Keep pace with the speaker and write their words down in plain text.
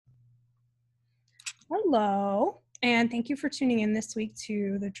Hello, and thank you for tuning in this week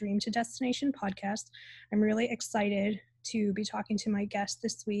to the Dream to Destination podcast. I'm really excited to be talking to my guest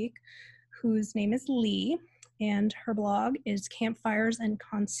this week, whose name is Lee, and her blog is Campfires and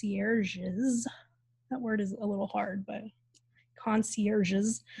Concierges. That word is a little hard, but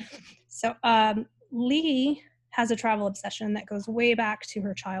concierges. So, Lee has a travel obsession that goes way back to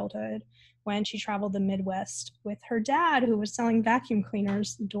her childhood when she traveled the Midwest with her dad, who was selling vacuum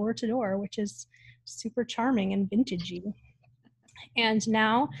cleaners door to door, which is super charming and vintagey. And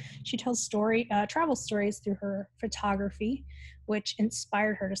now she tells travel stories through her photography, which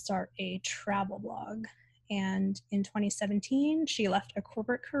inspired her to start a travel blog. And in 2017, she left a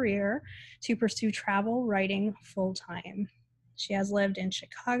corporate career to pursue travel writing full time. She has lived in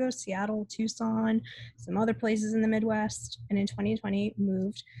Chicago, Seattle, Tucson, some other places in the Midwest, and in 2020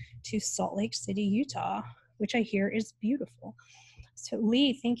 moved to Salt Lake City, Utah, which I hear is beautiful. So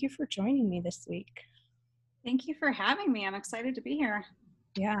Lee, thank you for joining me this week. Thank you for having me. I'm excited to be here.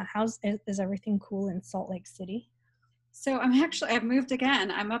 Yeah, is everything cool in Salt Lake City? So I've moved again.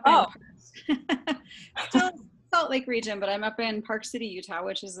 I'm up Oh. in still Salt Lake region, but I'm up in Park City, Utah,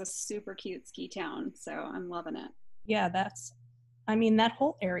 which is a super cute ski town. So I'm loving it. Yeah, that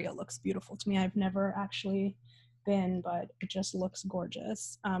whole area looks beautiful to me. I've never actually been, but it just looks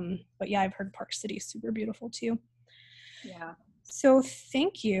gorgeous. But yeah, I've heard Park City is super beautiful too. Yeah. So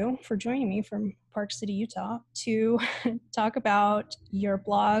thank you for joining me from Park City, Utah, to talk about your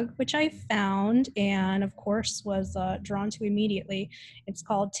blog, which I found and of course was drawn to immediately. It's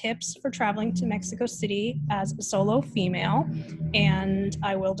called Tips for Traveling to Mexico City as a Solo Female, and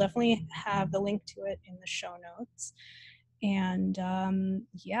I will definitely have the link to it in the show notes. And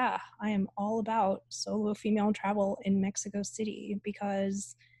I am all about solo female travel in Mexico City,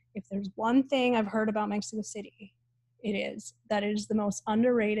 because if there's one thing I've heard about Mexico City, it is the most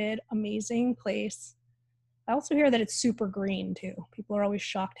underrated, amazing place. I also hear that it's super green too. People are always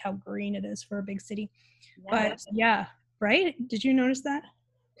shocked how green it is for a big city. But yeah, right? Did you notice that?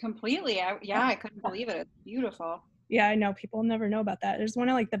 Completely. I couldn't believe it. It's beautiful. Yeah, I know. People never know about that. There's one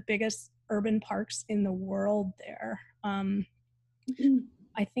of the biggest urban parks in the world there.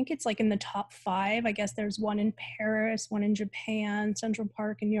 I think it's in the top 5. I guess there's one in Paris, one in Japan, Central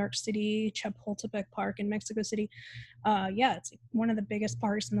Park in New York City, Chapultepec Park in Mexico City. It's one of the biggest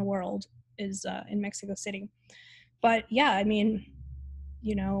parks in the world is in Mexico City. But yeah,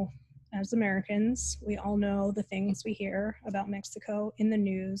 as Americans, we all know the things we hear about Mexico in the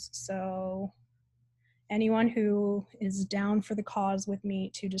news. So anyone who is down for the cause with me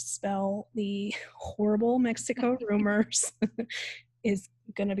to dispel the horrible Mexico rumors is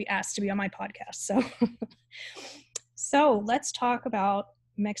going to be asked to be on my podcast. So let's talk about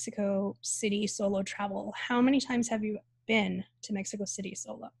Mexico City solo travel. How many times have you been to Mexico City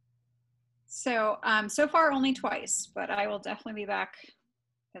solo? So so far only twice, but I will definitely be back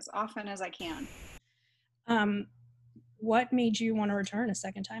as often as I can. What made you want to return a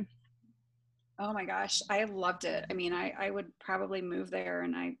second time? Oh my gosh, I loved it. I mean, I would probably move there,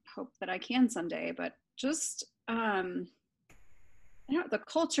 and I hope that I can someday, but just the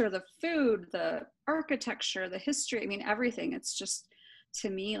culture, the food, the architecture, the history, I mean, everything. It's just, to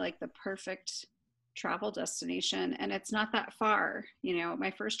me, like the perfect travel destination. And it's not that far.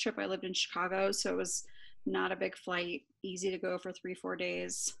 My first trip, I lived in Chicago, so it was not a big flight, easy to go for 3-4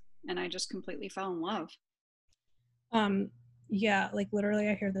 days. And I just completely fell in love. Literally,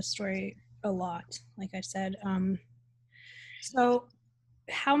 I hear this story a lot, like I said. So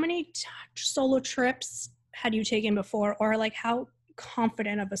how many solo trips had you taken before, or how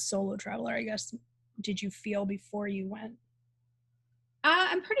confident of a solo traveler, I guess, did you feel before you went?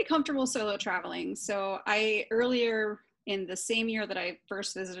 I'm pretty comfortable solo traveling. So earlier in the same year that I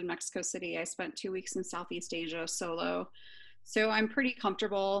first visited Mexico City, I spent 2 weeks in Southeast Asia solo. So I'm pretty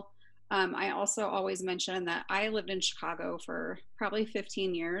comfortable. I also always mention that I lived in Chicago for probably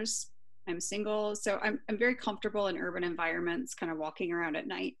 15 years. I'm single, so I'm very comfortable in urban environments, kind of walking around at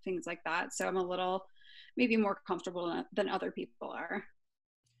night, things like that. So I'm a little maybe more comfortable than other people are.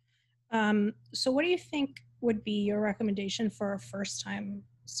 So what do you think would be your recommendation for a first-time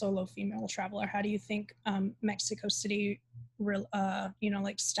solo female traveler? How do you think Mexico City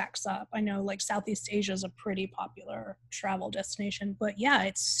stacks up? I know Southeast Asia is a pretty popular travel destination, but yeah,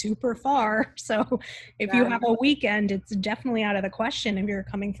 it's super far. So if you have a weekend, it's definitely out of the question if you're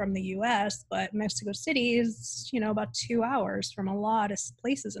coming from the US, but Mexico City is, about 2 hours from a lot of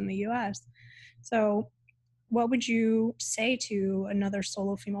places in the US. So what would you say to another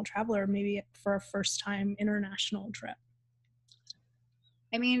solo female traveler, maybe for a first-time international trip?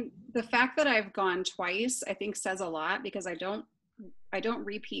 I mean, the fact that I've gone twice, I think says a lot, because I don't I don't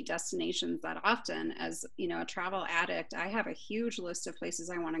repeat destinations that often. As you know, a travel addict, I have a huge list of places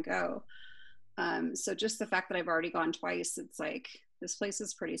I want to go. So just the fact that I've already gone twice, it's like this place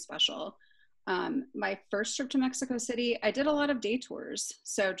is pretty special. My first trip to Mexico City, I did a lot of day tours.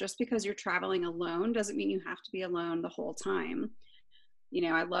 So just because you're traveling alone doesn't mean you have to be alone the whole time. You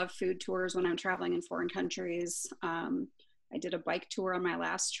know, I love food tours when I'm traveling in foreign countries. I did a bike tour on my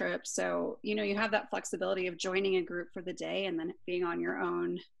last trip. So, you know, you have that flexibility of joining a group for the day and then being on your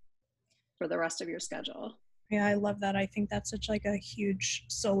own for the rest of your schedule. Yeah, I love that. I think that's such like a huge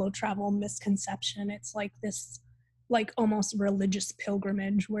solo travel misconception. It's like this like almost religious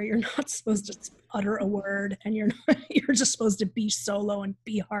pilgrimage where you're not supposed to utter a word and you're not, you're just supposed to be solo and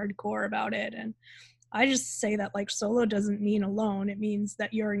be hardcore about it. And I just say that like solo doesn't mean alone. It means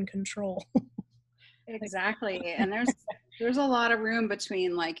that you're in control. Exactly. And there's a lot of room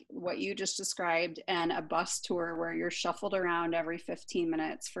between like what you just described and a bus tour where you're shuffled around every 15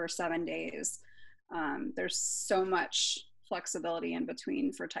 minutes for 7 days. There's so much flexibility in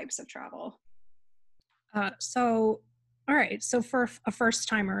between for types of travel. So, all right. So for a first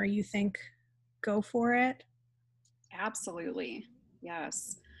timer, you think go for it? Absolutely.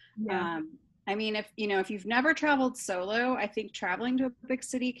 Yes. Yeah. I mean, if you know, if you've never traveled solo, I think traveling to a big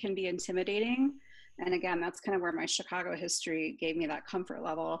city can be intimidating. And again, that's kind of where my Chicago history gave me that comfort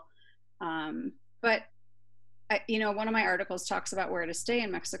level. But you know, one of my articles talks about where to stay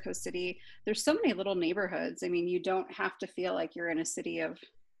in Mexico City. There's so many little neighborhoods. I mean, you don't have to feel like you're in a city of,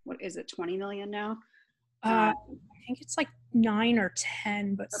 what is it, 20 million now? I think it's like 9 or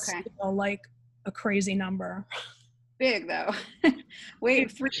 10, but Okay. still like a crazy number. Big though.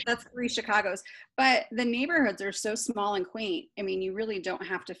 Wait, that's three Chicago's. But the neighborhoods are so small and quaint. I mean, you really don't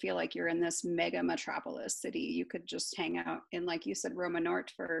have to feel like you're in this mega metropolis city. You could just hang out in, like you said, Roma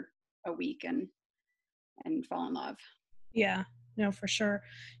Norte for a week and fall in love. Yeah, no, for sure.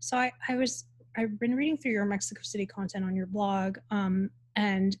 So I've been reading through your Mexico City content on your blog,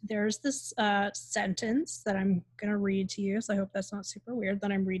 and there's this sentence that I'm gonna read to you. So I hope that's not super weird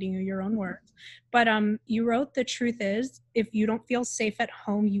that I'm reading you your own words. But you wrote, "The truth is, if you don't feel safe at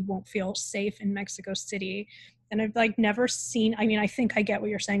home, you won't feel safe in Mexico City." And I've like never seen. I mean, I think I get what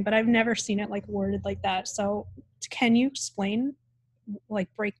you're saying, but I've never seen it like worded like that. So can you explain,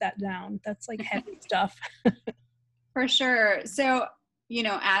 like, break that down? That's like heavy stuff. For sure. So, you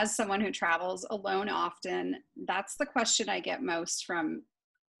know, as someone who travels alone often, that's the question I get most from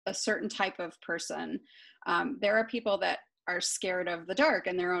a certain type of person. There are people that are scared of the dark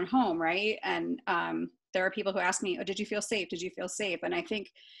in their own home, right? And there are people who ask me, "Oh, did you feel safe? Did you feel safe?" And I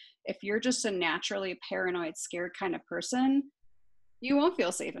think if you're just a naturally paranoid, scared kind of person, you won't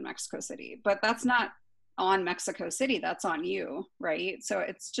feel safe in Mexico City. But that's not on Mexico City, that's on you, right? So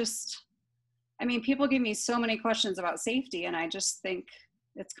it's just, I mean, people give me so many questions about safety, and I just think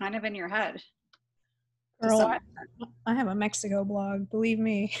it's kind of in your head to Girl, some I, extent. I have a Mexico blog, believe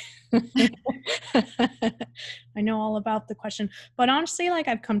me. I know all about the question. But honestly, like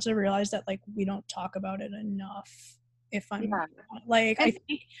I've come to realize that like we don't talk about it enough. If I'm Yeah. like, I And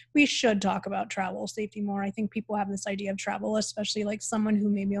think we should talk about travel safety more. I think people have this idea of travel, especially like someone who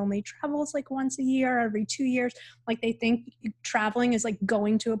maybe only travels like once a year, every 2 years. Like they think traveling is like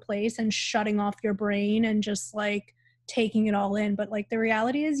going to a place and shutting off your brain and just like taking it all in. But like the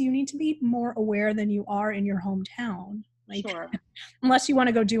reality is you need to be more aware than you are in your hometown. Like sure. unless you want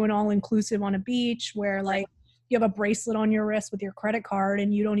to go do an all inclusive on a beach where Right. like you have a bracelet on your wrist with your credit card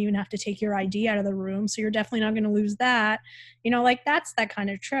and you don't even have to take your ID out of the room. So you're definitely not going to lose that. You know, like that's that kind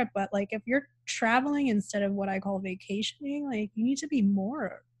of trip. But like if you're traveling instead of what I call vacationing, like you need to be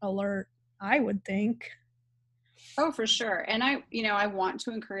more alert, I would think. Oh, for sure. And I, you know, I want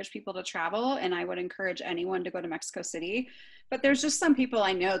to encourage people to travel, and I would encourage anyone to go to Mexico City. But there's just some people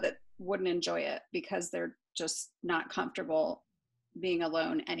I know that wouldn't enjoy it because they're just not comfortable being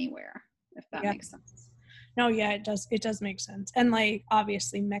alone anywhere, if that Yeah. makes sense. No, yeah, it does. It does make sense. And like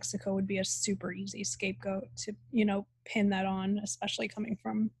obviously Mexico would be a super easy scapegoat to, you know, pin that on, especially coming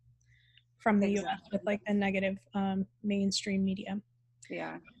from the US with Exactly. like the negative mainstream media.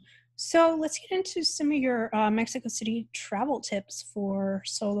 Yeah. So let's get into some of your Mexico City travel tips for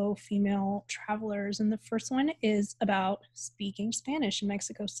solo female travelers. And the first one is about speaking Spanish in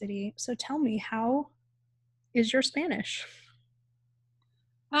Mexico City. So tell me, how is your Spanish?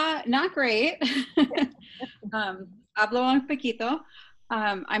 Not great. Hablo un poquito.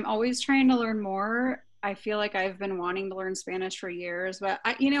 I'm always trying to learn more. I feel like I've been wanting to learn Spanish for years, but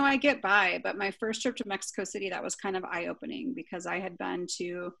you know, I get by. But my first trip to Mexico City, that was kind of eye-opening because I had been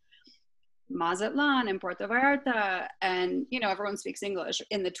to Mazatlan and Puerto Vallarta, and everyone speaks English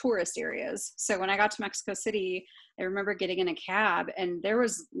in the tourist areas. So when I got to Mexico City, I remember getting in a cab and there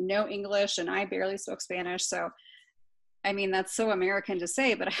was no English and I barely spoke Spanish. So I mean, that's so American to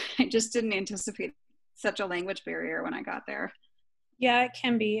say, but I just didn't anticipate such a language barrier when I got there. Yeah, it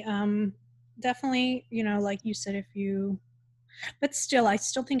can be. Definitely, like you said, but still, I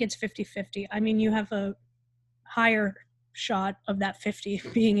still think it's 50-50. I mean, you have a higher shot of that 50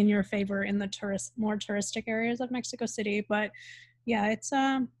 being in your favor in the more touristic areas of Mexico City. But yeah, it's,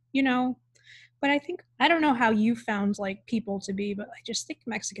 but I don't know how you found like people to be, but I just think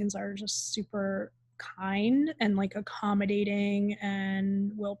Mexicans are just super kind and like accommodating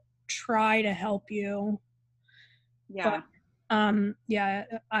and will try to help you. But Yeah. yeah,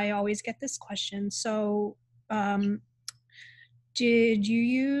 I always get this question. So, did you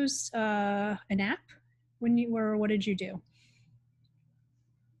use an app when you were, what did you do?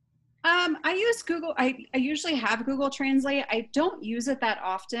 I use Google. I usually have Google Translate. I don't use it that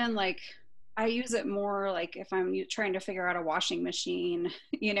often. Like I use it more like if I'm trying to figure out a washing machine,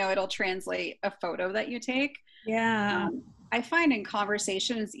 it'll translate a photo that you take. Yeah. I find in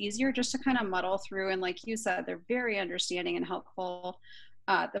conversation it's easier just to kind of muddle through. And like you said, they're very understanding and helpful.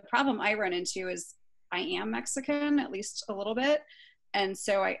 The problem I run into is I am Mexican, at least a little bit. And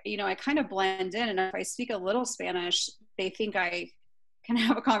so I kind of blend in. And if I speak a little Spanish, they think I can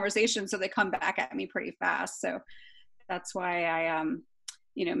have a conversation. So they come back at me pretty fast. So that's why I,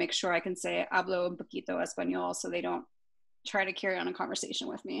 make sure I can say hablo un poquito español so they don't try to carry on a conversation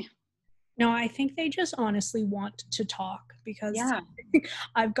with me. No, I think they just honestly want to talk because Yeah.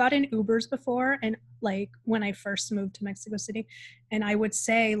 I've gotten Ubers before, and like when I first moved to Mexico City, and I would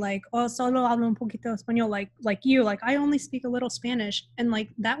say like, "Oh, solo hablo un poquito español," like I only speak a little Spanish, and like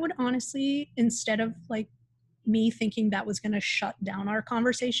that would honestly, instead of like me thinking that was going to shut down our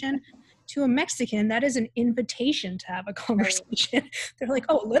conversation, to a Mexican, that is an invitation to have a conversation. Right. They're like,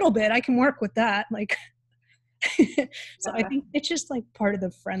 "Oh, a little bit, I can work with that." Like. So I think it's just like part of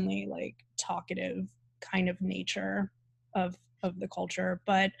the friendly, like talkative kind of nature of the culture.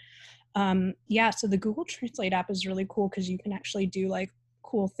 But yeah, so the Google Translate app is really cool because you can actually do like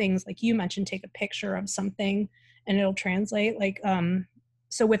cool things, like you mentioned, take a picture of something and it'll translate. Like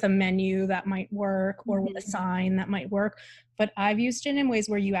so with a menu that might work, or with a sign that might work. But I've used it in ways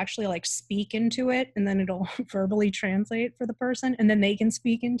where you actually like speak into it and then it'll verbally translate for the person and then they can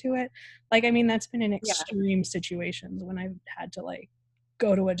speak into it. Like, I mean, that's been in extreme situations when I've had to like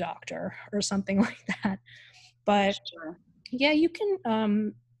go to a doctor or something like that. But yeah, I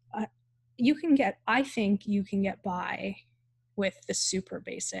think you can get by with the super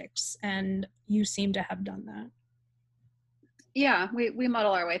basics, and you seem to have done that. Yeah, we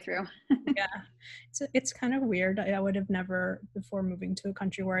muddle our way through. Yeah, it's kind of weird. I would have never, before moving to a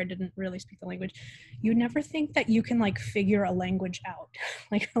country where I didn't really speak the language, you'd never think that you can like figure a language out.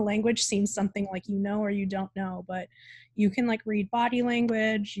 Like a language seems something like you know or you don't know, but you can like read body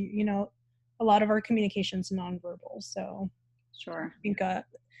language. A lot of our communication's nonverbal. So Sure. I think,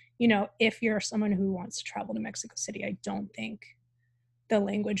 if you're someone who wants to travel to Mexico City, I don't think the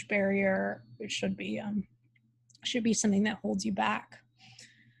language barrier should be something that holds you back.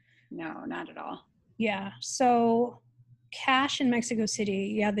 No, not at all. Yeah. So cash in Mexico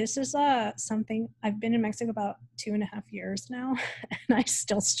City. Yeah, this is something. I've been in Mexico about 2.5 years now, and I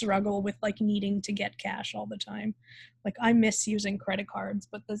still struggle with like needing to get cash all the time. Like I miss using credit cards,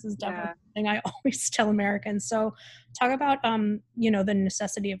 but this is definitely something I always tell Americans. So talk about the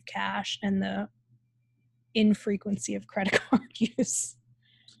necessity of cash and the infrequency of credit card use.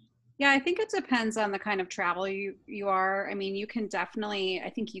 Yeah, I think it depends on the kind of travel you are. I mean, you can definitely,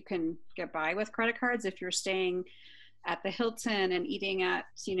 I think you can get by with credit cards if you're staying at the Hilton and eating at,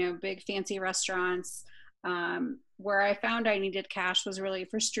 big fancy restaurants. Where I found I needed cash was really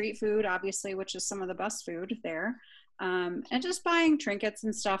for street food, obviously, which is some of the best food there. And just buying trinkets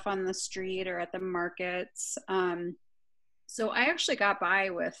and stuff on the street or at the markets. So I actually got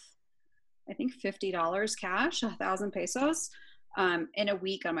by with, I think, $50 cash, 1,000 pesos, in a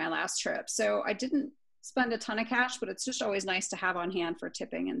week on my last trip. So I didn't spend a ton of cash, but it's just always nice to have on hand for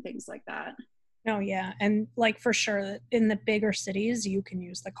tipping and things like that. Oh yeah, and like for sure in the bigger cities you can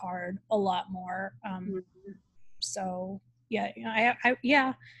use the card a lot more. So yeah,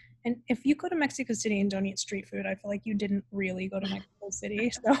 yeah. And if you go to Mexico City and don't eat street food, I feel like you didn't really go to Mexico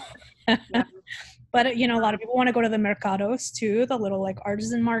City. So, but a lot of people want to go to the mercados too, the little like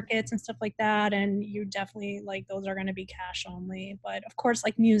artisan markets and stuff like that. And you definitely like those are going to be cash only. But of course,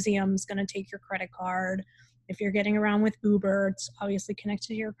 like museums going to take your credit card. If you're getting around with Uber, it's obviously connected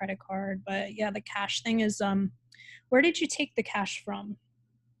to your credit card. But yeah, the cash thing is where did you take the cash from?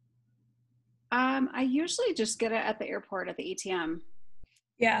 I usually just get it at the airport at the ATM.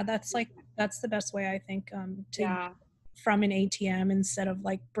 Yeah, that's the best way I think to Yeah. from an ATM instead of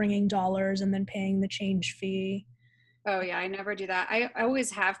like bringing dollars and then paying the change fee. Oh yeah, I never do that. I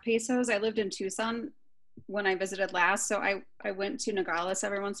always have pesos. I lived in Tucson when I visited last, so I went to Nogales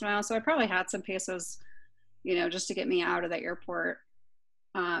every once in a while. So I probably had some pesos, just to get me out of the airport.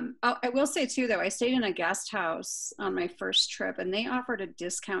 I will say too, though, I stayed in a guest house on my first trip, and they offered a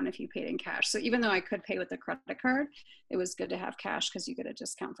discount if you paid in cash. So even though I could pay with a credit card, it was good to have cash because you get a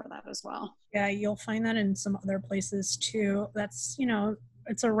discount for that as well. Yeah, you'll find that in some other places too. That's,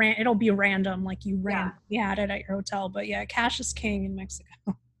 it'll be random, like Yeah. you had it at your hotel. But yeah, cash is king in Mexico.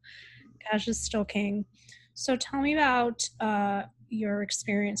 Cash is still king. So tell me about your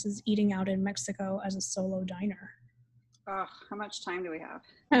experiences eating out in Mexico as a solo diner. Oh, how much time do we have?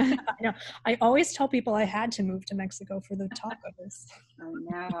 I know. I always tell people I had to move to Mexico for the tacos. Oh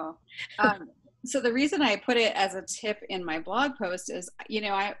no. So the reason I put it as a tip in my blog post is,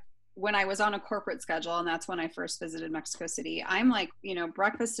 when I was on a corporate schedule, and that's when I first visited Mexico City, I'm like,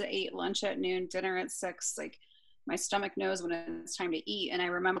 breakfast at 8, lunch at noon, dinner at 6. Like my stomach knows when it's time to eat. And I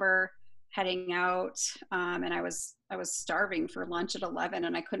remember heading out, and I was starving for lunch at 11,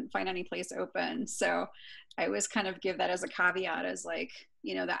 and I couldn't find any place open. So I always kind of give that as a caveat, as like,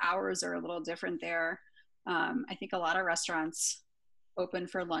 the hours are a little different there. I think a lot of restaurants open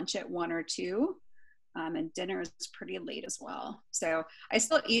for lunch at 1 or 2, and dinner is pretty late as well. So I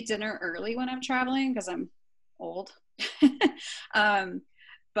still eat dinner early when I'm traveling because I'm old.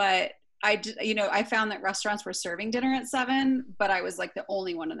 But I found that restaurants were serving dinner at 7, but I was like the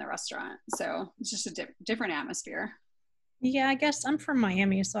only one in the restaurant. So it's just a different atmosphere. Yeah, I guess I'm from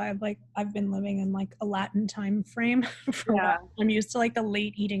Miami, so I've been living in like a Latin time frame for a while. Yeah. I'm used to like the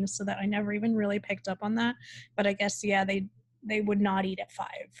late eating, so that I never even really picked up on that. But I guess yeah, they would not eat at 5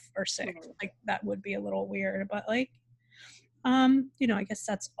 or 6. Right. Like that would be a little weird. But like, I guess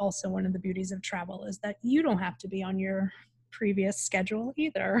that's also one of the beauties of travel is that you don't have to be on your previous schedule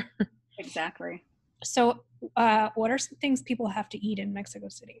either. Exactly. So, what are some things people have to eat in Mexico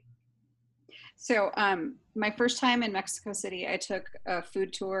City? So my first time in Mexico City, I took a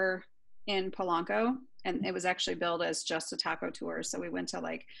food tour in Polanco, and it was actually billed as just a taco tour. So we went to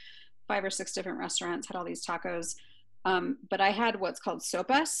like 5 or 6 different restaurants, had all these tacos. But I had what's called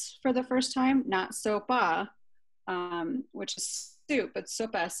sopas for the first time, not sopa, which is soup, but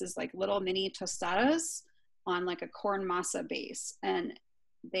sopas is like little mini tostadas on like a corn masa base. And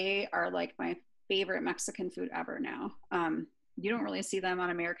they are like my favorite Mexican food ever now. You don't really see them on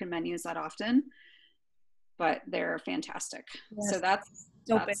American menus that often, but they're fantastic. Yes, So sope.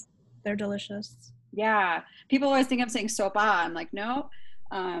 that's They're delicious. yeah. People always think I'm saying sopa. I'm like, no.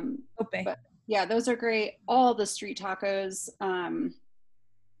 Sope. But yeah, those are great. All the street tacos.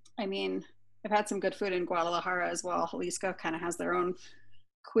 I mean, I've had some good food in Guadalajara as well. Jalisco kind of has their own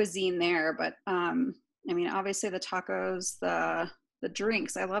cuisine there, but I mean, obviously the tacos, the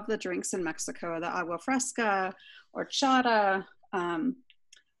drinks. I love the drinks in Mexico. The agua fresca, horchata.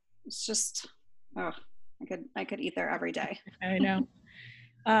 It's just, oh, I could eat there every day. I know.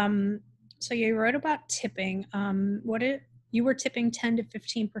 Um, so you wrote about tipping. You were tipping 10 to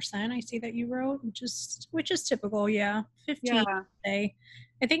 15%. I see that you wrote, which is typical. Yeah, 15. Yeah. Say,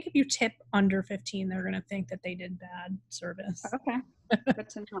 I think if you tip under 15, they're gonna think that they did bad service. Okay. Good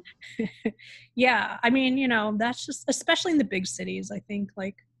to know. Yeah, I mean, that's just especially in the big cities. I think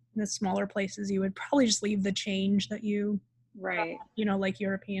like in the smaller places, you would probably just leave the change that Right. like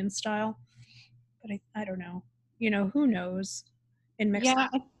European style. But I don't know. Who knows? In Mexico,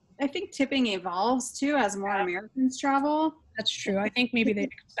 Yeah, I think tipping evolves too as more Americans travel. that's true. I think maybe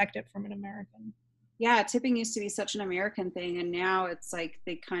they'd expect it from an American. Yeah, tipping used to be such an American thing, and now it's like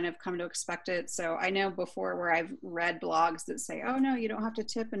they kind of come to expect it. So I know before where I've read blogs that say, oh no, you don't have to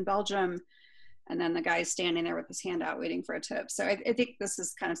tip in Belgium. And then the guy's standing there with his hand out waiting for a tip. So I think this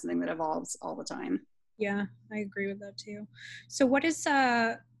is kind of something that evolves all the time. Yeah, I agree with that too. So what is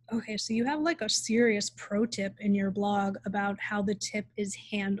okay, so you have like a serious pro tip in your blog about how the tip is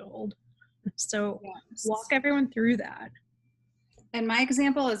handled. So walk Yes. everyone through that. And my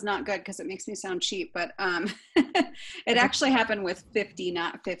example is not good because it makes me sound cheap, but it actually happened with 50,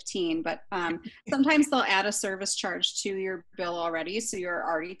 not 15. But sometimes they'll add a service charge to your bill already, so you're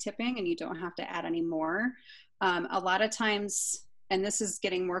already tipping and you don't have to add any more. A lot of times, and this is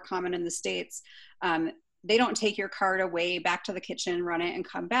getting more common in the States, they don't take your card away back to the kitchen, run it, and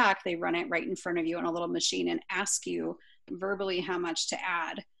come back. They run it right in front of you on a little machine and ask you verbally how much to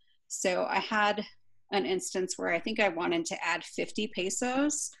add. So I had an instance where I think I wanted to add 50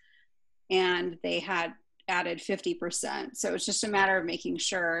 pesos and they had added 50%. So it's just a matter of making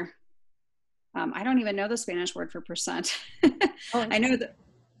sure I don't even know the Spanish word for percent. Oh, I know that,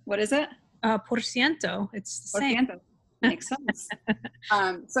 what is it? por ciento. It's the Por same. ciento. Makes sense.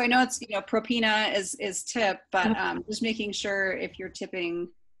 So I know it's, propina is tip, but just making sure if you're tipping,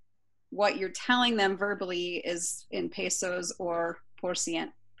 what you're telling them verbally is in pesos or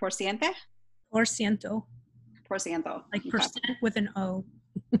porciente? Por ciento. Por ciento. Like Okay. percent with an O.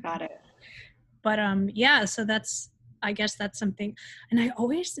 Got it. But yeah, so I guess that's something. And I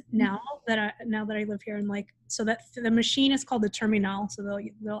always, now that I live here, and like, so that the machine is called the terminal. So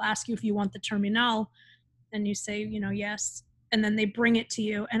they'll ask you if you want the terminal, and you say, yes, and then they bring it to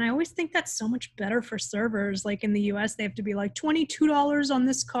you. And I always think that's so much better for servers. Like in the US, they have to be like $22 on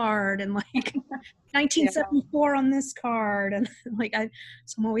this card, and like 1974 on this card, and like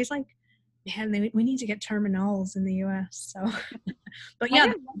so I'm always like, man, we need to get terminals in the US. So, but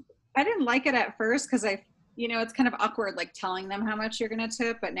yeah. I didn't like it at first because it's kind of awkward, like telling them how much you're going to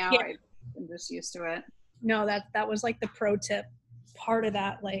tip, but now I'm just used to it. No, that was like the pro tip part of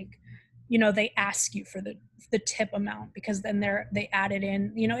that. Like, they ask you for the tip amount, because then they add it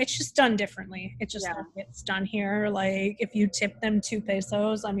in, it's just done differently. It's just it's done here. Like if you tip them 2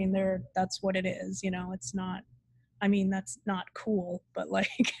 pesos, I mean, that's what it is. It's not, I mean, that's not cool, but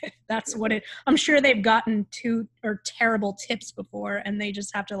like that's what I'm sure they've gotten 2 or terrible tips before, and they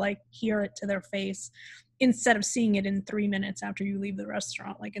just have to like hear it to their face instead of seeing it in 3 minutes after you leave the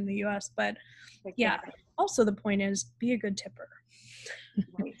restaurant, like in the US. But yeah, also the point is, be a good tipper.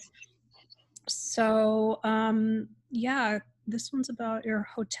 Right. So yeah, this one's about your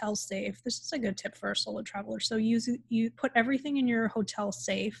hotel safe. This is a good tip for a solo traveler. So you put everything in your hotel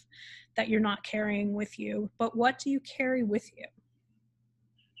safe that you're not carrying with you. But what do you carry with you?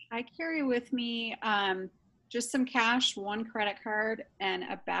 I carry with me just some cash, 1 credit card, and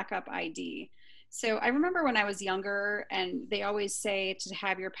a backup ID. So I remember when I was younger, and they always say to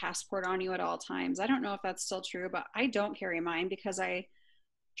have your passport on you at all times. I don't know if that's still true, but I don't carry mine because I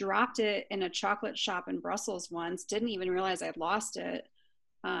dropped it in a chocolate shop in Brussels once, didn't even realize I'd lost it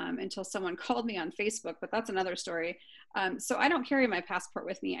until someone called me on Facebook, but that's another story. So I don't carry my passport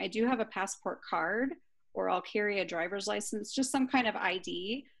with me. I do have a passport card, or I'll carry a driver's license, just some kind of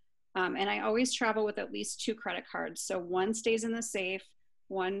ID. And I always travel with at least 2 credit cards. So 1 stays in the safe,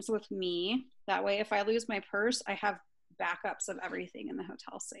 1's with me. That way, if I lose my purse, I have backups of everything in the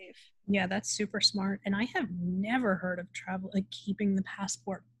hotel safe. Yeah, that's super smart. And I have never heard of keeping the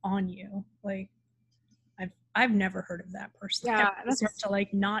passport on you. Like I've never heard of that personally. Yeah, that's to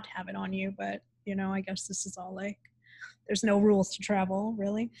like not have it on you, but I guess this is all like, there's no rules to travel,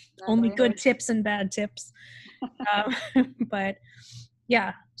 really. Only good tips and bad tips. But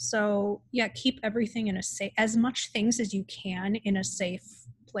yeah, so yeah, keep everything in a safe, as much things as you can in a safe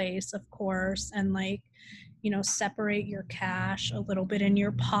place, of course, and like, separate your cash a little bit in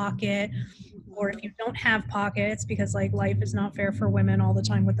your pocket. Or if you don't have pockets, because like life is not fair for women all the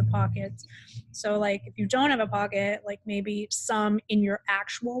time with the pockets. So like if you don't have a pocket, like maybe some in your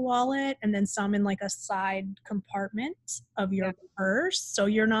actual wallet, and then some in like a side compartment of your purse. So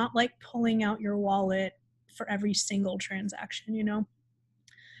you're not like pulling out your wallet for every single transaction,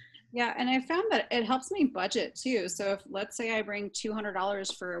 Yeah, and I found that it helps me budget too. So if, let's say I bring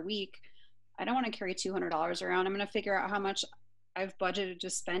 $200 for a week, I don't want to carry $200 around. I'm going to figure out how much I've budgeted to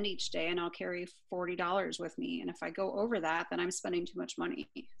spend each day, and I'll carry $40 with me. And if I go over that, then I'm spending too much money.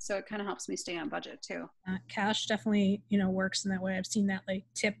 So it kind of helps me stay on budget too. Cash definitely, works in that way. I've seen that like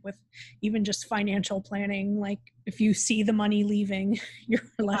tip with even just financial planning. Like if you see the money leaving, you're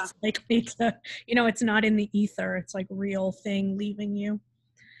less likely to, it's not in the ether. It's like real thing leaving you.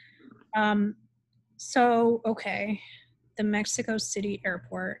 So, okay. The Mexico City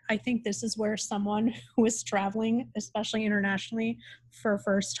airport. I think this is where someone who is traveling, especially internationally, for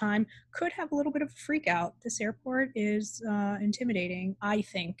first time, could have a little bit of a freak out. This airport is intimidating, I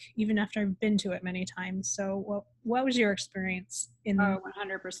think, even after I've been to it many times. So what was your experience in the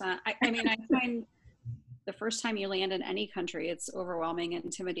 100%. I mean, I find the first time you land in any country, it's overwhelming and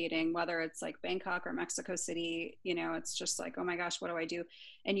intimidating, whether it's like Bangkok or Mexico City. It's just like, oh my gosh, what do I do?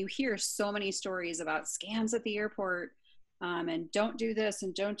 And you hear so many stories about scams at the airport. And don't do this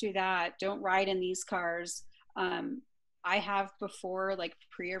and don't do that. Don't ride in these cars. I have before like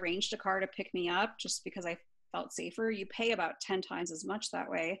prearranged a car to pick me up just because I felt safer. You pay about 10 times as much that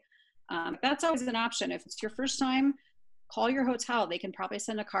way. That's always an option. If it's your first time, call your hotel. They can probably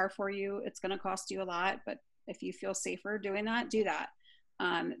send a car for you. It's going to cost you a lot, but if you feel safer doing that, do that.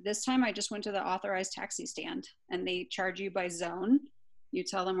 This time I just went to the authorized taxi stand, and they charge you by zone. You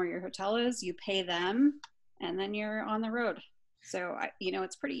tell them where your hotel is, you pay them, and then you're on the road. So,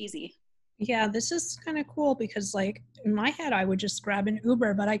 it's pretty easy. Yeah, this is kind of cool because like in my head I would just grab an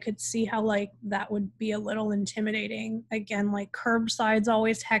Uber, but I could see how like that would be a little intimidating. Again, like curbside's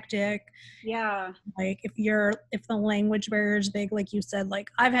always hectic. Yeah. Like if the language barrier is big, like you said,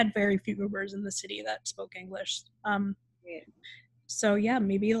 like I've had very few Ubers in the city that spoke English. Right. So yeah,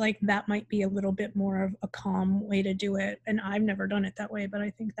 maybe like that might be a little bit more of a calm way to do it. And I've never done it that way, but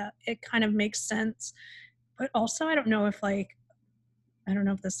I think that it kind of makes sense. But also I don't know if like I don't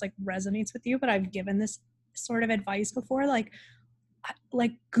know if this like resonates with you, but I've given this sort of advice before.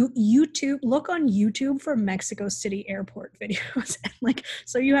 YouTube, look on YouTube for Mexico City airport videos, and like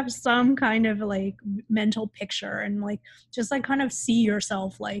so you have some kind of like mental picture and like just like kind of see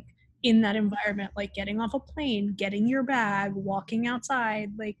yourself like in that environment, like getting off a plane, getting your bag, walking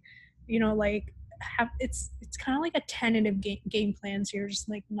outside, like like have it's kind of like a tentative game plan. So you're just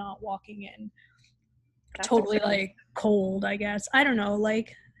like not walking in That's a totally great. like cold, I guess. I don't know,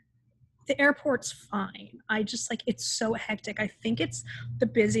 like the airport's fine. I just like it's so hectic. I think it's the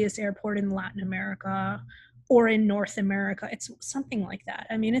busiest airport in Latin America or in North America. It's something like that.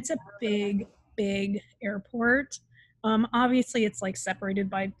 I mean, it's a big airport. Obviously it's like separated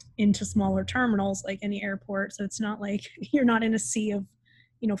by into smaller terminals like any airport, so it's not like you're not in a sea of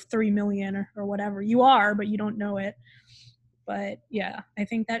 3 million or whatever. You are, but you don't know it. But yeah, I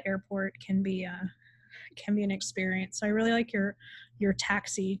think that airport can be an experience. So I really like your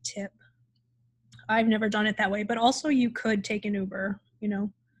taxi tip. I've never done it that way, but also you could take an Uber. Yeah,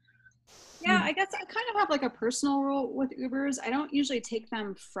 You I guess I kind of have like a personal rule with Ubers. I don't usually take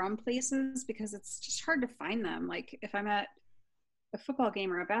them from places because it's just hard to find them. Like if I'm at a football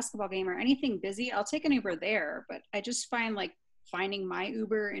game or a basketball game or anything busy, I'll take an Uber there. But I just find like finding my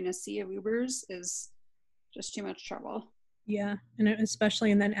Uber in a sea of Ubers is just too much trouble. yeah, and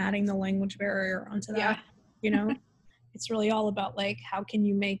especially and then adding the language barrier onto Yeah. that, you know. It's really all about like how can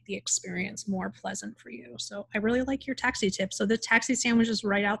you make the experience more pleasant for you. So I really like your taxi tip. So the taxi sandwich is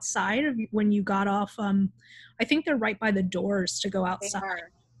right outside of when you got off. I think they're right by the doors to go They outside. are. Like,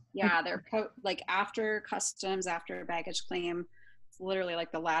 Yeah, they're like after customs, after baggage claim. It's literally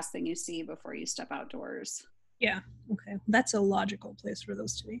like the last thing you see before you step outdoors. yeah, okay, that's a logical place for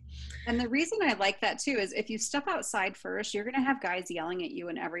those to be. And the reason I like that too is if you step outside first, you're going to have guys yelling at you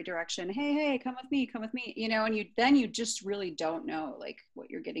in every direction. Hey, hey, come with me, come with me. And you just really don't know like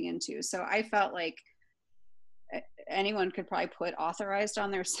what you're getting into. So I felt like anyone could probably put authorized on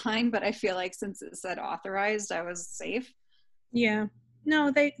their sign, but I feel like since it said authorized, I was safe. Yeah,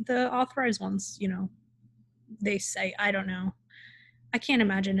 no, the authorized ones, they say I don't know. I can't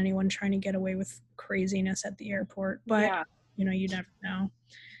imagine anyone trying to get away with craziness at the airport, but Yeah. you never know.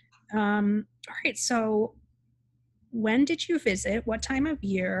 All right, so when did you visit? What time of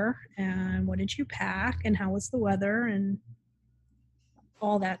year? And what did you pack? And how was the weather? And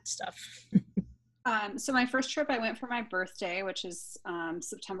all that stuff. So my first trip, I went for my birthday, which is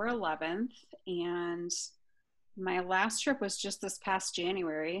September 11th, and my last trip was just this past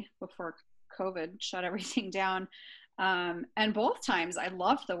January before COVID shut everything down. And both times, I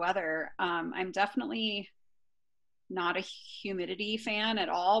loved the weather. I'm definitely not a humidity fan at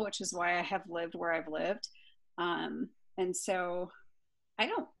all, which is why I have lived where I've lived. And so I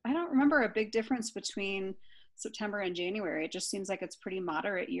don't remember a big difference between September and January. It just seems like it's pretty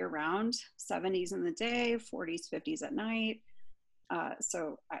moderate year round, 70s in the day, 40s, 50s at night.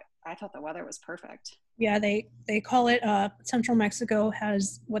 So I thought the weather was perfect. Yeah, they call it Central Mexico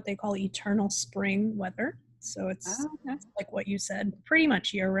has what they call eternal spring weather. So it's Oh, okay. like what you said, pretty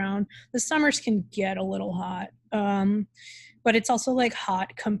much year round. The summers can get a little hot. But it's also like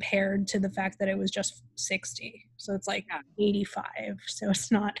hot compared to the fact that it was just 60. So it's like Yeah. 85. So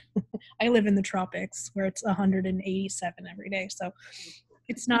it's not I live in the tropics where it's 187 every day. So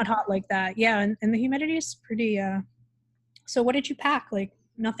it's not hot like that. Yeah, and the humidity is pretty so what did you pack? Like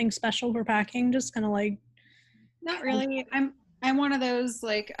nothing special for packing, just kind of like Not really. I'm one of those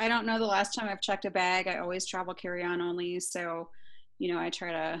like I don't know the last time I've checked a bag. I always travel carry on only, so I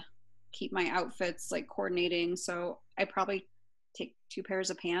try to keep my outfits like coordinating. So I probably take two pairs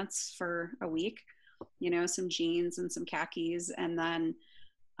of pants for a week, some jeans and some khakis, and then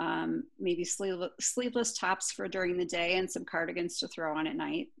maybe sleeveless tops for during the day and some cardigans to throw on at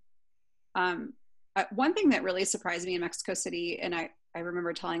night. Um, One thing that really surprised me in Mexico City, and I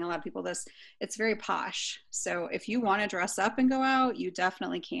remember telling a lot of people this, it's very posh. So if you want to dress up and go out, you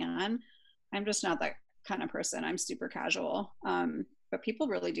definitely can. I'm just not that kind of person. I'm super casual. But people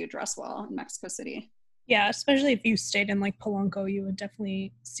really do dress well in Mexico City. yeah, especially if you stayed in like Polanco, you would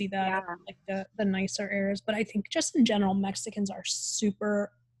definitely see that Yeah. at like the nicer areas. But I think just in general, Mexicans are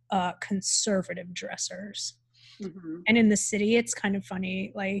super conservative dressers. Hmm. And in the city, it's kind of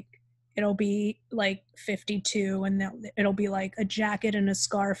funny. Like it'll be like 52 and it'll be like a jacket and a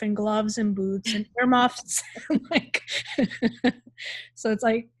scarf and gloves and boots and earmuffs. Like, so it's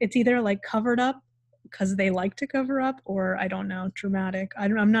like, it's either like covered up because they like to cover up, or I don't know, dramatic.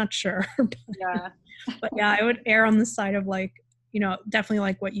 I'm not sure. Yeah. But yeah, I would err on the side of like, definitely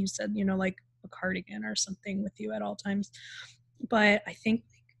like what you said, like a cardigan or something with you at all times. But I think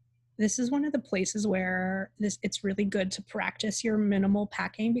this is one of the places where it's really good to practice your minimal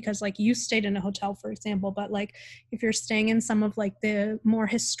packing, because like you stayed in a hotel, for example, but like if you're staying in some of like the more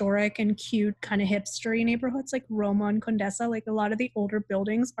historic and cute kind of hipstery neighborhoods like Roma and Condesa, like a lot of the older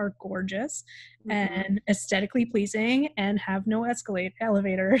buildings are gorgeous and aesthetically pleasing and have no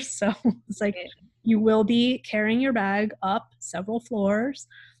elevators. So it's like you will be carrying your bag up several floors,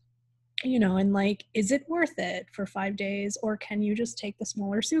 and like, is it worth it for 5 days, or can you just take the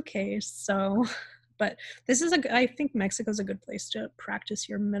smaller suitcase? So, but I think Mexico's a good place to practice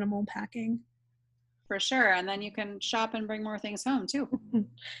your minimal packing. For sure. And then you can shop and bring more things home too.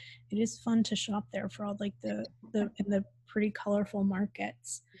 It is fun to shop there for all like in the pretty colorful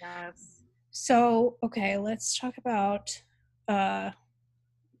markets. Yes. So, okay, let's talk about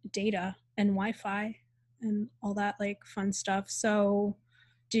data and Wi-Fi and all that like fun stuff. So,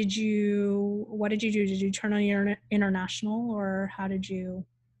 what did you do? Did you turn on your international, or how did you?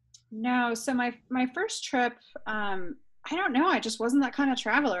 No, so my first trip, I don't know, I just wasn't that kind of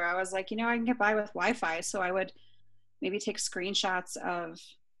traveler. I was like, I can get by with Wi-Fi, so I would maybe take screenshots of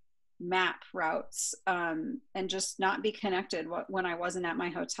map routes, and just not be connected when I wasn't at my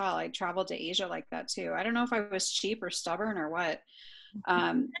hotel. I traveled to Asia like that too. I don't know if I was cheap or stubborn or what,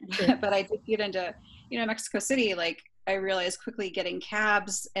 but I did get into, Mexico City. Like, I realized quickly getting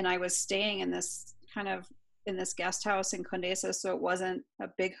cabs, and I was staying in this guest house in Condesa, so it wasn't a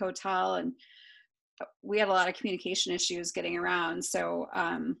big hotel, and we had a lot of communication issues getting around. So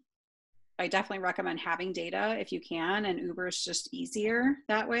I definitely recommend having data if you can, and Uber is just easier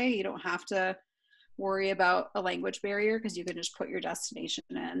that way. You don't have to worry about a language barrier because you can just put your destination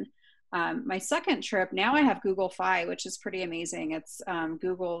in. My second trip, now I have Google Fi, which is pretty amazing. It's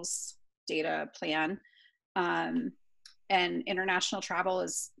Google's data plan, and international travel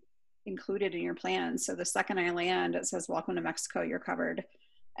is included in your plan. So the second I land, it says, "Welcome to Mexico, you're covered."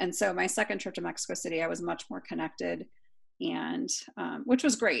 And so my second trip to Mexico City, I was much more connected, and which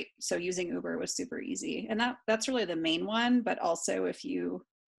was great. So using Uber was super easy. And that's really the main one. But also if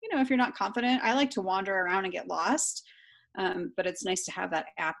if you're not confident, I like to wander around and get lost. But it's nice to have that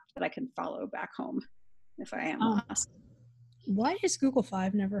app that I can follow back home if I am lost. What is Google Fi?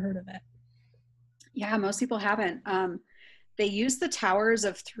 I've never heard of it. Yeah, most people haven't. They use the towers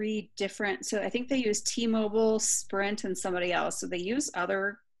of 3 different, so I think they use T-Mobile, Sprint, and somebody else. So they use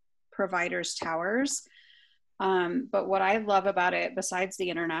other providers' towers. But what I love about it, besides the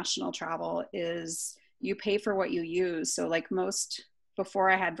international travel, is you pay for what you use. So like before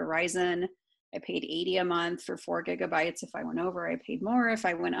I had Verizon, I paid $80 a month for 4 gigabytes. If I went over, I paid more. If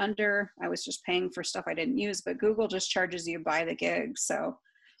I went under, I was just paying for stuff I didn't use. But Google just charges you by the gig. So,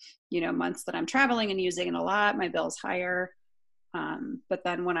 months that I'm traveling and using it a lot, my bill's higher. But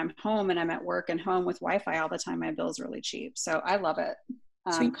then when I'm home and I'm at work and home with Wi-Fi all the time, my bill's really cheap. So I love it.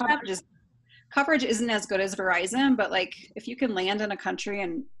 So coverage isn't as good as Verizon, but like if you can land in a country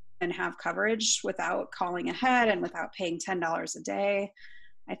and have coverage without calling ahead and without paying $10 a day,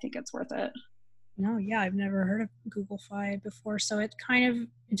 I think it's worth it. No, yeah, I've never heard of Google Fi before. So it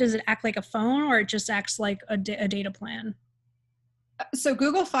does it act like a phone, or it just acts like a data plan? So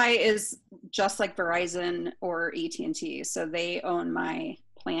Google Fi is just like Verizon or AT&T. So they own my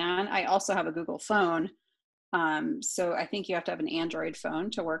plan. I also have a Google phone. So I think you have to have an Android phone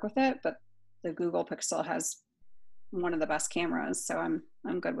to work with it, but the Google Pixel has one of the best cameras. So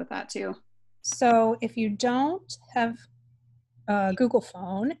I'm good with that too. So if you don't have a Google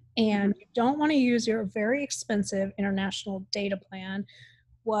phone and you don't want to use your very expensive international data plan,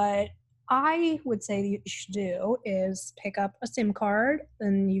 what I would say you should do is pick up a SIM card,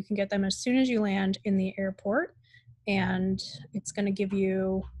 and you can get them as soon as you land in the airport. And it's going to give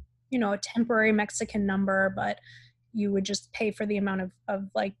you, a temporary Mexican number, but you would just pay for the amount of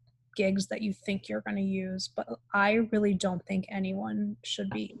like gigs that you think you're going to use. But I really don't think anyone should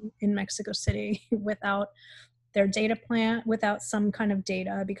be in Mexico City without their data plan, without some kind of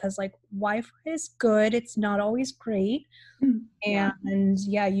data, because like Wi-Fi is good. It's not always great. And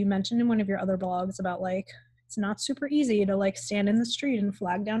yeah, you mentioned in one of your other blogs about like, it's not super easy to like stand in the street and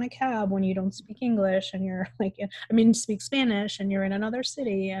flag down a cab when you don't speak English and you're like, speak Spanish and you're in another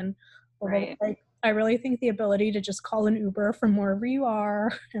city. And right. Like, I really think the ability to just call an Uber from wherever you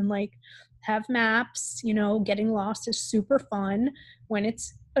are and like have maps, getting lost is super fun when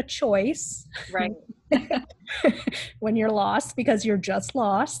it's a choice Right. when you're lost, because you're just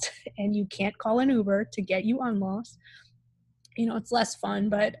lost and you can't call an Uber to get you unlost. It's less fun,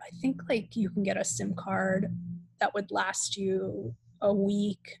 but I think like you can get a SIM card that would last you a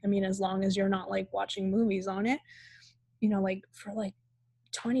week. I mean, as long as you're not like watching movies on it, like for like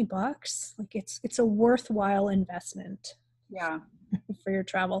 $20, like it's a worthwhile investment Yeah. for your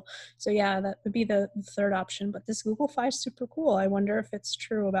travel. So yeah, that would be the third option. But this Google Fi is super cool. I wonder if it's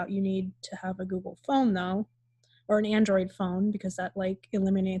true about you need to have a Google phone though, or an Android phone, because that like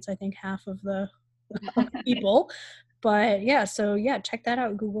eliminates I think half of the people. But yeah, so yeah, check that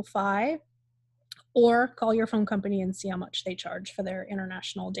out, Google Fi, or call your phone company and see how much they charge for their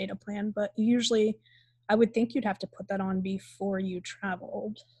international data plan. But usually I would think you'd have to put that on before you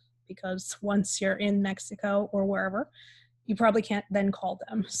traveled, because once you're in Mexico or wherever, you probably can't then call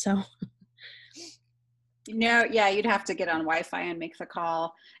them. So No, yeah, you'd have to get on Wi-Fi and make the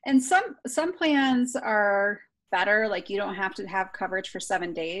call. And some plans are better, like you don't have to have coverage for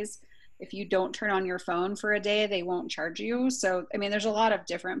 7 days. If you don't turn on your phone for a day, they won't charge you. So, I mean, there's a lot of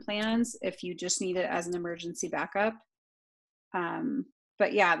different plans if you just need it as an emergency backup. Um,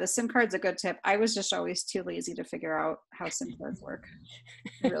 but yeah, the SIM card's a good tip. I was just always too lazy to figure out how SIM cards work.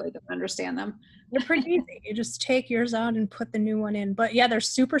 I really don't understand them. they're pretty easy. You just take yours out and put the new one in. But yeah, they're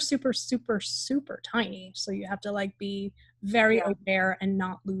super, super, super, super tiny. So you have to like be very Yeah. aware and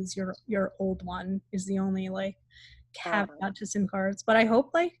not lose your old one is the only like Uh, caveat to SIM cards. But I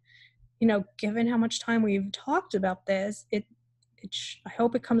hope like, given how much time we've talked about this, I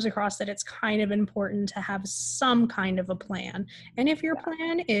hope it comes across that it's kind of important to have some kind of a plan. And if your yeah.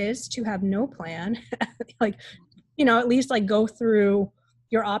 plan is to have no plan, like, at least like go through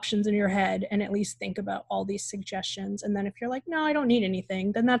your options in your head and at least think about all these suggestions. And then if you're like, no, I don't need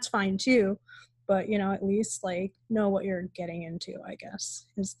anything, then that's fine too. But, at least like know what you're getting into, I guess,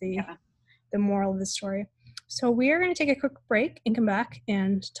 is Yeah. the moral of the story. So we are going to take a quick break and come back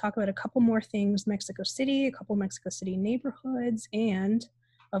and talk about a couple more things: Mexico City, a couple Mexico City neighborhoods, and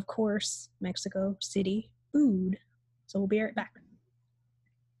of course, Mexico City food. So we'll be right back.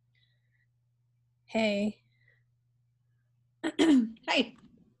 Hey. Hi.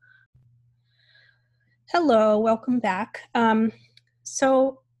 Hello, welcome back.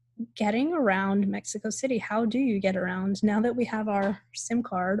 So getting around Mexico City, how do you get around now that we have our SIM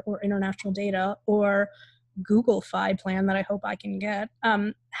card or international data or Google Fi plan that I hope I can get?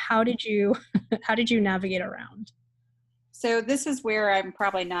 How did you how did you navigate around? So this is where I'm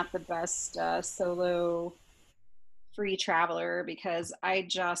probably not the best solo free traveler because I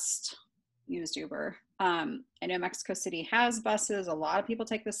just used Uber. I know Mexico City has buses. A lot of people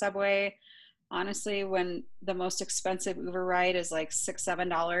take the subway. Honestly, when the most expensive Uber ride is like $6,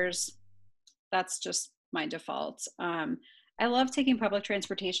 $7, that's just my default. I love taking public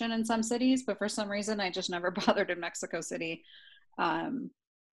transportation in some cities, but for some reason, I just never bothered in Mexico City. Um,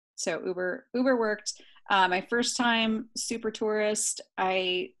 so Uber worked. My first time, super tourist,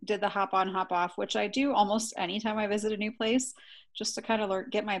 I did the hop on hop off, which I do almost anytime I visit a new place, just to kind of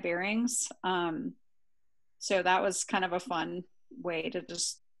get my bearings. So that was kind of a fun way to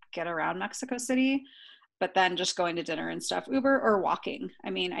just get around Mexico City. But then just going to dinner and stuff, Uber or walking. I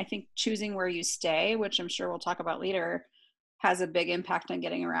mean, I think choosing where you stay, which I'm sure we'll talk about later, has a big impact on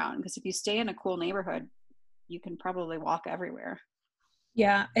getting around. Because if you stay in a cool neighborhood, you can probably walk everywhere.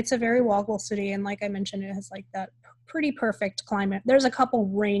 Yeah, it's a very walkable city, and like I mentioned, it has like that pretty perfect climate. There's a couple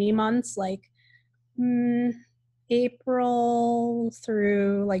rainy months, like April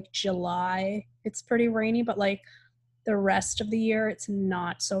through like July. It's pretty rainy, but like the rest of the year, it's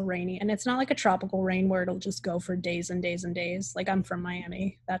not so rainy. And it's not like a tropical rain where it'll just go for days and days and days. Like I'm from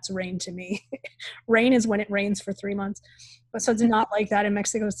Miami. That's rain to me. Rain is when it rains for 3 months. But so it's not like that in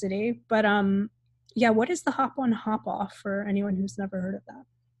Mexico City. But yeah, what is the hop on hop off for anyone who's never heard of that?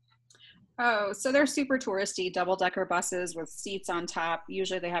 Oh, so they're super touristy, double-decker buses with seats on top.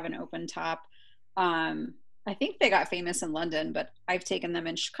 Usually they have an open top. I think they got famous in London, but I've taken them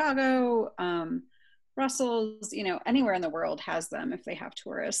in Chicago, Brussels, anywhere in the world has them if they have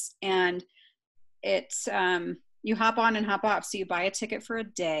tourists. And it's you hop on and hop off. So you buy a ticket for a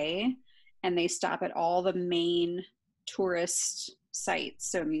day and they stop at all the main tourist sites.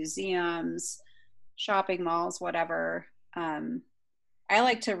 So museums, shopping malls, whatever. I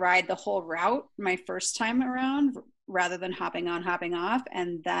like to ride the whole route my first time around rather than hopping on, hopping off.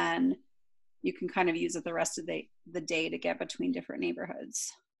 And then you can kind of use it the rest of the day to get between different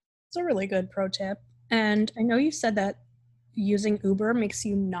neighborhoods. It's a really good pro tip. And I know you said that using Uber makes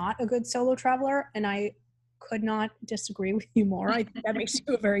you not a good solo traveler, and I could not disagree with you more. I think that makes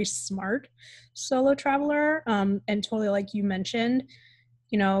you a very smart solo traveler. And totally like you mentioned,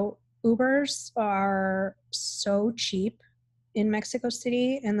 you know, Ubers are so cheap in Mexico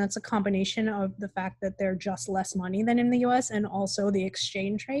City, and that's a combination of the fact that they're just less money than in the US and also the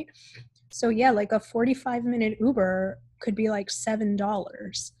exchange rate. So yeah, like a 45-minute Uber could be like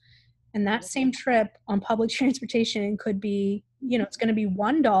 $7. And that same trip on public transportation could be, you know, it's going to be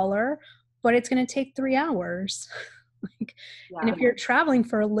 $1, but it's going to take 3 hours. Like, and Yeah. if you're traveling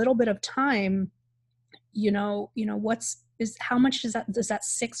for a little bit of time, how much does that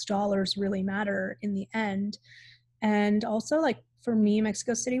 $6 really matter in the end? And also, like, for me,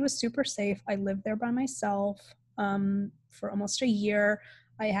 Mexico City was super safe. I lived there by myself for almost a year.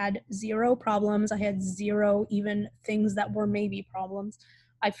 I had zero problems. I had zero even things that were maybe problems.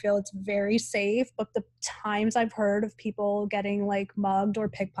 I feel it's very safe, but the times I've heard of people getting like mugged or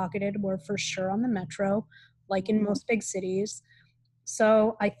pickpocketed were for sure on the metro, like in most big cities.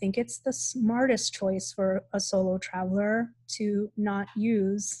 So I think it's the smartest choice for a solo traveler to not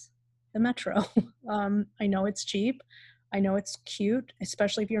use the metro. I know it's cheap. I know it's cute,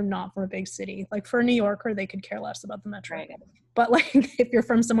 especially if you're not from a big city. Like for a New Yorker, they could care less about the metro. Right. But like if you're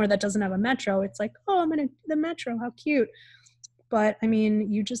from somewhere that doesn't have a metro, it's like, oh, I'm in the metro. How cute. But I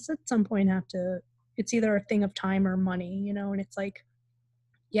mean, you just at some point have to, it's either a thing of time or money, you know, and it's like,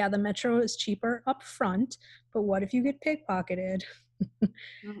 yeah, the metro is cheaper up front, but what if you get pickpocketed?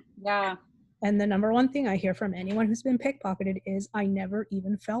 Yeah. And the number one thing I hear from anyone who's been pickpocketed is, I never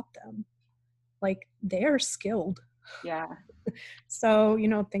even felt them. Like, they're skilled. Yeah. So, you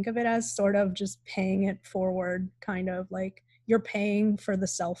know, think of it as sort of just paying it forward, kind of like you're paying for the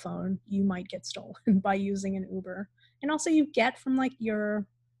cell phone you might get stolen by using an Uber. And also you get from like your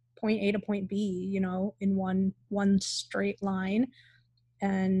point A to point B, you know, in one straight line.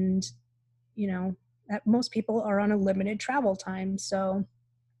 And, you know, most people are on a limited travel time. So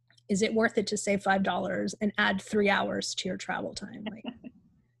is it worth it to save $5 and add 3 hours to your travel time? Like,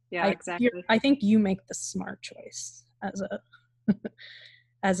 Yeah, exactly. I think you make the smart choice as a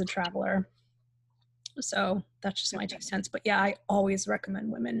as a traveler. So that's just my 2 cents. But yeah, I always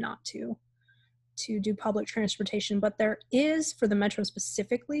recommend women not to do public transportation. But there is, for the metro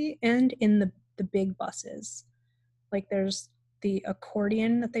specifically, and in the big buses, like there's the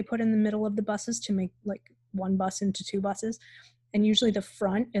accordion that they put in the middle of the buses to make like one bus into two buses. And usually the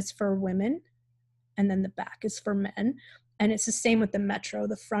front is for women and then the back is for men. And it's the same with the metro.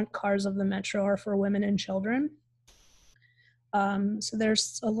 The front cars of the metro are for women and children. So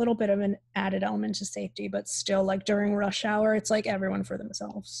there's a little bit of an added element to safety, but still, like during rush hour, it's like everyone for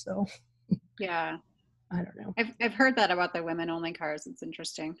themselves. So Yeah. I don't know. I've heard that about the women only cars. It's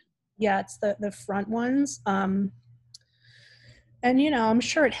interesting. Yeah, it's the front ones. And you know, I'm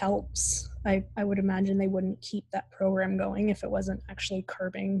sure it helps. I would imagine they wouldn't keep that program going if it wasn't actually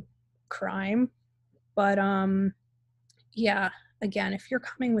curbing crime. But yeah, again, if you're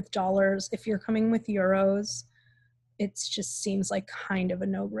coming with dollars, if you're coming with euros, it just seems like kind of a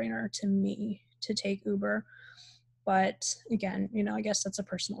no-brainer to me to take Uber. But again, you know, I guess that's a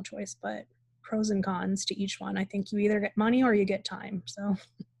personal choice, but pros and cons to each one. I think you either get money or you get time. So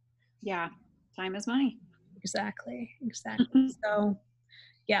Yeah. Time is money. exactly. So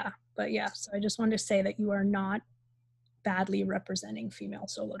yeah, but yeah, so I just wanted to say that you are not badly representing female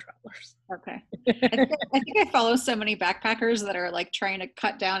solo travelers. Okay. I think I follow so many backpackers that are like trying to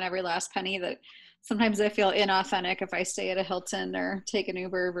cut down every last penny that sometimes I feel inauthentic if I stay at a Hilton or take an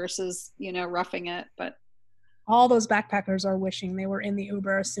Uber versus, you know, roughing it. But all those backpackers are wishing they were in the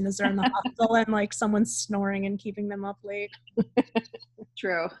Uber as soon as they're in the hostel and like someone's snoring and keeping them up late.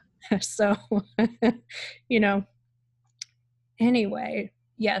 true. So, you know, anyway,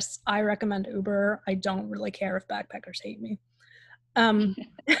 yes, I recommend Uber. I don't really care if backpackers hate me.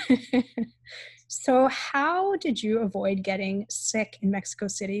 So how did you avoid getting sick in Mexico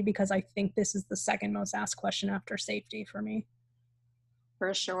City? Because I think this is the second most asked question after safety for me.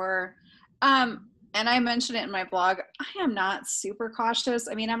 For sure. And I mentioned it in my blog. I am not super cautious.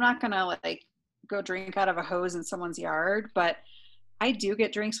 I mean, I'm not gonna like go drink out of a hose in someone's yard, but I do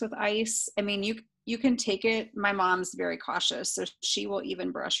get drinks with ice. I mean, you can take it. My mom's very cautious, so she will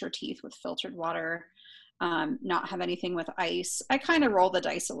even brush her teeth with filtered water, not have anything with ice. I kind of roll the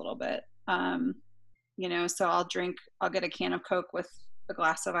dice a little bit, you know. So I'll get a can of Coke with a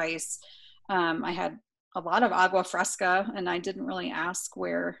glass of ice. I had a lot of agua fresca, and I didn't really ask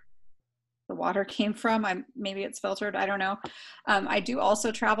where the water came from. Maybe it's filtered. I don't know. I do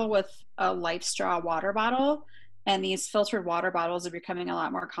also travel with a LifeStraw water bottle. And these filtered water bottles are becoming a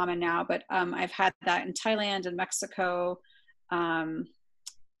lot more common now, but I've had that in Thailand and Mexico,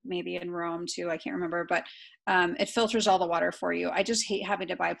 maybe in Rome too, I can't remember, but it filters all the water for you. I just hate having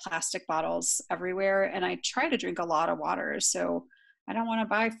to buy plastic bottles everywhere, and I try to drink a lot of water, so I don't want to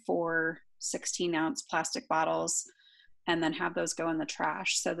buy 4 16-ounce plastic bottles and then have those go in the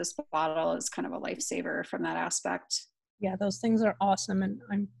trash. So this bottle is kind of a lifesaver from that aspect. Yeah, those things are awesome. And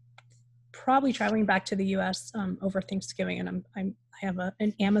I'm probably traveling back to the US over Thanksgiving, and I have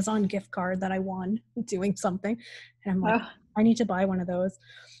an Amazon gift card that I won doing something, and I'm like, Oh, I need to buy one of those.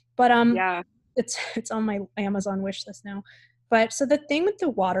 But yeah. it's on my Amazon wish list now. But so the thing with the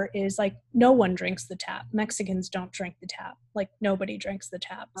water is like no one drinks the tap. Mexicans don't drink the tap. Like nobody drinks the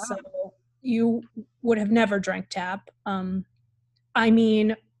tap. So Oh, you would have never drank tap. I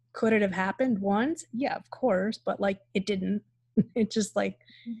mean, could it have happened once? Yeah, of course, but like it didn't. It just like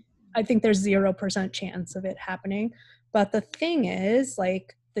I think there's 0% chance of it happening. But the thing is,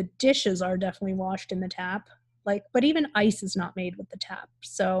 like, the dishes are definitely washed in the tap. Like, but even ice is not made with the tap.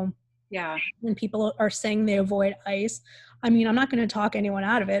 So yeah. when people are saying they avoid ice, I mean, I'm not going to talk anyone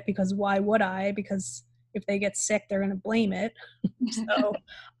out of it because why would I? Because if they get sick, they're going to blame it. So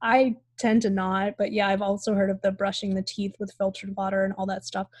I tend to not. But yeah, I've also heard of the brushing the teeth with filtered water and all that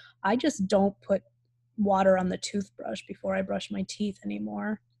stuff. I just don't put water on the toothbrush before I brush my teeth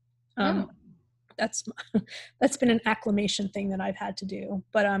anymore. Oh, That's that's been an acclimation thing that I've had to do.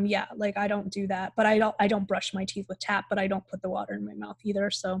 But yeah, like I don't do that. But I don't brush my teeth with tap, but I don't put the water in my mouth either.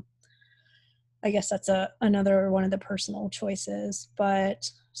 So I guess that's another one of the personal choices.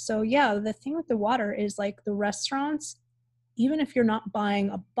 But so yeah, the thing with the water is like the restaurants, even if you're not buying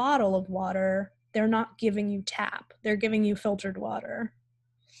a bottle of water, they're not giving you tap. They're giving you filtered water.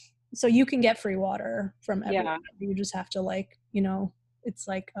 So you can get free water from everywhere. yeah. You just have to like, it's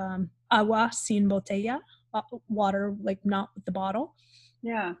like agua sin botella, water like not with the bottle,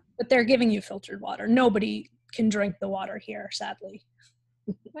 Yeah. but they're giving you filtered water. Nobody can drink the water here, sadly.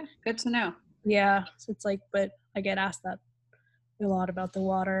 Good to know. Yeah, so it's like, but I get asked that a lot about the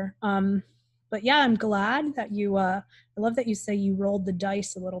water. But yeah, I'm glad that I love that you say you rolled the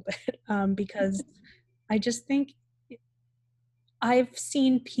dice a little bit, because I just think I've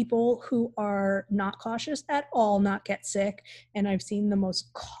seen people who are not cautious at all not get sick, and I've seen the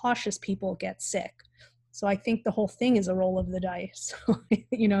most cautious people get sick. So I think the whole thing is a roll of the dice.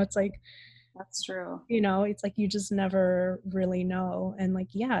 It's like, That's true. it's like you just never really know. And like,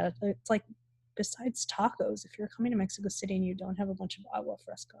 yeah, it's like besides tacos, if you're coming to Mexico City and you don't have a bunch of agua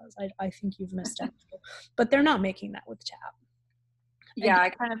frescas, I think you've missed out. But they're not making that with tap. Yeah, I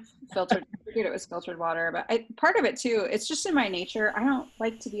kind of figured it was filtered water, but part of it too, it's just in my nature. I don't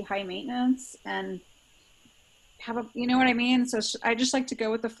like to be high maintenance and you know what I mean? So I just like to go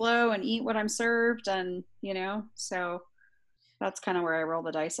with the flow and eat what I'm served and, so that's kind of where I roll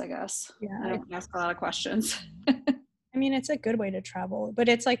the dice, I guess. I Yeah, don't ask a lot of questions. I mean, it's a good way to travel, but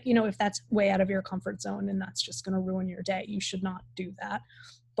it's like, if that's way out of your comfort zone and that's just going to ruin your day, you should not do that.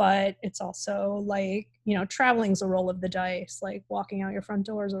 But it's also like, traveling's a roll of the dice, like walking out your front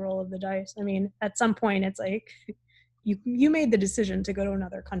door is a roll of the dice. I mean, at some point it's like you made the decision to go to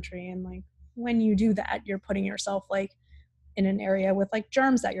another country, and like when you do that, you're putting yourself like in an area with like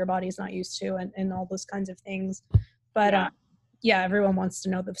germs that your body's not used to, and all those kinds of things. But Yeah. yeah, everyone wants to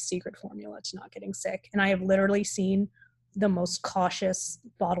know the secret formula to not getting sick. And I have literally seen the most cautious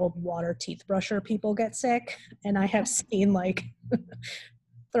bottled water teeth brusher people get sick. And I have seen like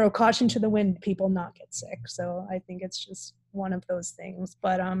throw caution to the wind people not get sick. So I think it's just one of those things.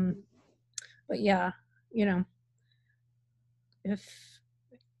 But yeah, if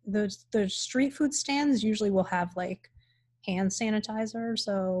the street food stands usually will have like hand sanitizer,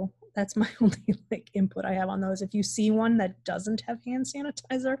 so that's my only like input I have on those. If you see one that doesn't have hand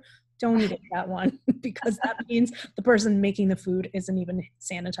sanitizer, don't eat at that one because that means the person making the food isn't even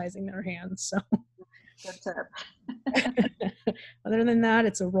sanitizing their hands. So Good tip. other than that,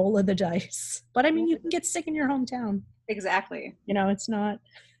 it's a roll of the dice. But I mean, you can get sick in your hometown. Exactly. It's not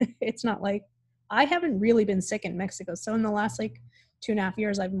it's not like I haven't really been sick in Mexico. So in the last like 2.5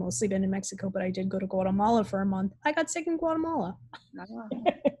 years, I've mostly been in Mexico, but I did go to Guatemala for a month. I got sick in Guatemala. Oh,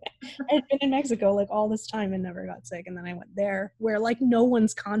 I'd been in Mexico like all this time and never got sick. And then I went there where like no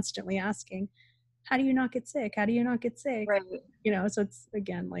one's constantly asking, how do you not get sick? How do you not get sick? right. So it's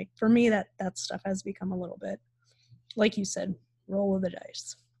again, like for me, that stuff has become a little bit, like you said, roll of the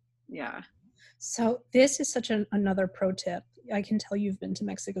dice. Yeah. So this is such another pro tip. I can tell you've been to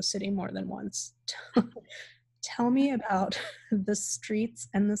Mexico City more than once. Tell me about the streets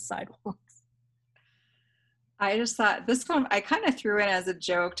and the sidewalks. I just thought this one, I kind of threw in as a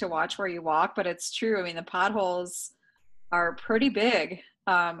joke to watch where you walk, but it's true. I mean, the potholes are pretty big.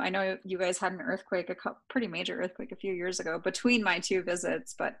 I know you guys had an earthquake, pretty major earthquake a few years ago between my two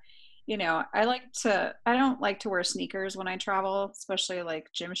visits, but I don't like to wear sneakers when I travel, especially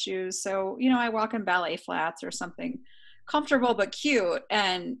like gym shoes. So, I walk in ballet flats or something comfortable but cute.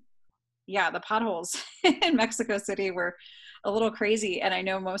 And yeah, the potholes in Mexico City were a little crazy. And I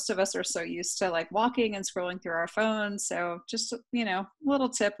know most of us are so used to like walking and scrolling through our phones. So just, a little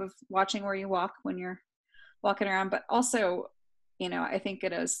tip of watching where you walk when you're walking around. But also, I think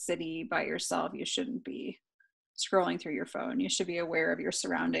in a city by yourself, you shouldn't be scrolling through your phone. You should be aware of your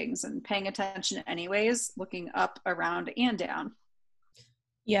surroundings and paying attention anyways, looking up, around, and down.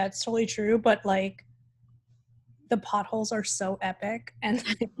 Yeah, it's totally true. But like the potholes are so epic. And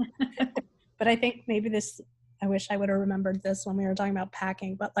but I think maybe I wish I would have remembered this when we were talking about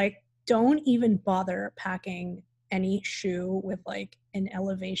packing, but like don't even bother packing any shoe with like an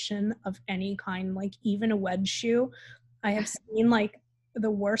elevation of any kind, like even a wedge shoe. I have seen like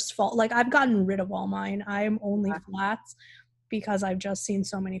the worst fall. Like I've gotten rid of all mine. I'm only flats because I've just seen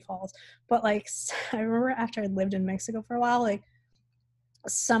so many falls. But like I remember after I lived in Mexico for a while, like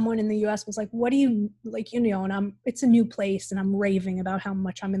someone in the US was like, what do you like, and it's a new place and I'm raving about how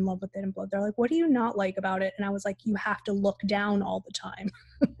much I'm in love with it. And they're like, what do you not like about it? And I was like, you have to look down all the time.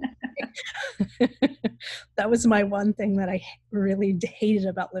 That was my one thing that I really hated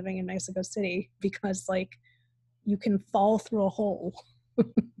about living in Mexico City, because like you can fall through a hole.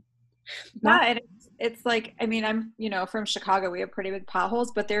 Yeah, it's like, I mean, I'm, from Chicago, we have pretty big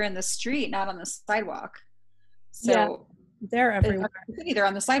potholes, but they're in the street, not on the sidewalk. So yeah, they're everywhere. They're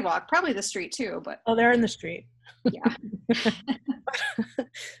on the sidewalk, probably the street too, but they're in the street. Yeah.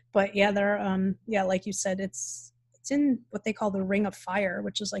 But yeah, they're like you said, it's in what they call the Ring of Fire,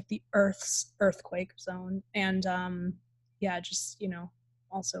 which is like the Earth's earthquake zone. And just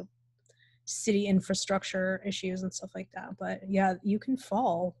also city infrastructure issues and stuff like that. But yeah, you can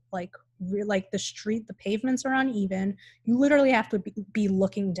fall like the pavements are uneven. You literally have to be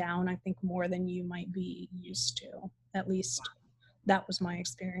looking down, I think, more than you might be used to. At least that was my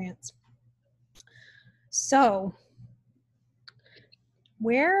experience. So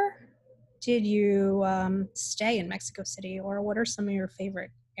where did you stay in Mexico City, or what are some of your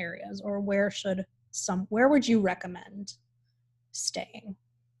favorite areas, or where would you recommend staying?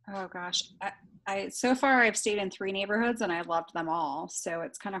 Oh gosh, I so far I've stayed in 3 neighborhoods and I loved them all. So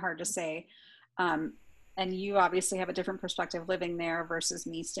it's kind of hard to say. Um, and you obviously have a different perspective living there versus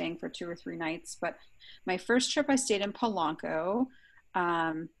me staying for 2 or 3 nights. But my first trip I stayed in Polanco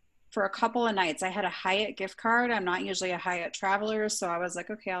for a couple of nights. I had a Hyatt gift card. I'm not usually a Hyatt traveler, so I was like,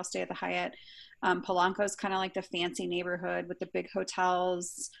 okay, I'll stay at the Hyatt. Polanco is kind of like the fancy neighborhood with the big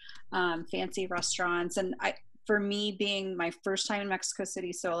hotels, fancy restaurants, and for me, being my first time in Mexico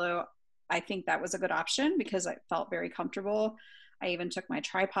City solo, I think that was a good option because I felt very comfortable. I even took my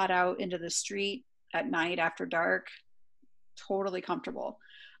tripod out into the street at night after dark, totally comfortable.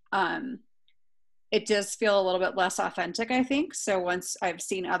 It does feel a little bit less authentic, I think. So once I've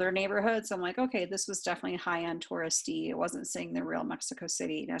seen other neighborhoods, I'm like, okay, this was definitely high-end touristy. It wasn't seeing the real Mexico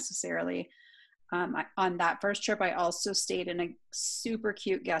City necessarily. On that first trip, I also stayed in a super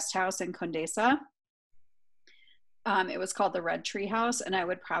cute guest house in Condesa. It was called the Red Tree House, and I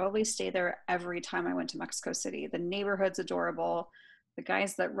would probably stay there every time I went to Mexico City. The neighborhood's adorable. The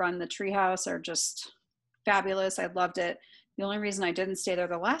guys that run the tree house are just fabulous. I loved it. The only reason I didn't stay there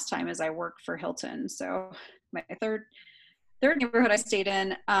the last time is I worked for Hilton. So my third neighborhood I stayed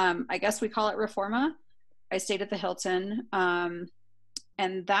in, I guess we call it Reforma. I stayed at the Hilton.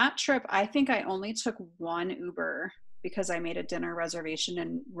 And that trip, I think I only took 1 Uber because I made a dinner reservation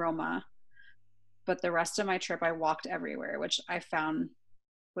in Roma. But the rest of my trip, I walked everywhere, which I found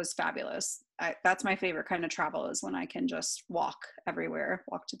was fabulous. That's my favorite kind of travel, is when I can just walk everywhere,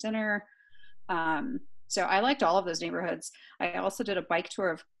 walk to dinner. So I liked all of those neighborhoods. I also did a bike tour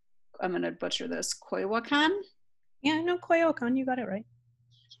of, I'm going to butcher this, Coyoacan. Yeah, no, Coyoacan, you got it right.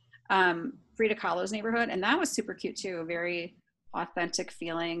 Frida Kahlo's neighborhood. And that was super cute too. Very authentic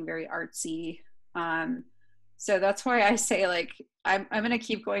feeling, very artsy. So that's why I say, like, I'm going to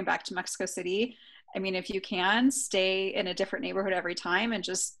keep going back to Mexico City. I mean, if you can, stay in a different neighborhood every time and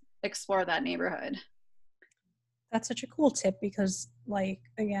just explore that neighborhood. That's such a cool tip because, like,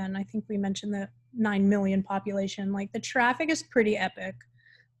 again, I think we mentioned the 9 million population. Like, the traffic is pretty epic.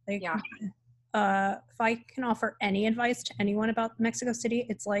 Like, yeah. If I can offer any advice to anyone about Mexico City,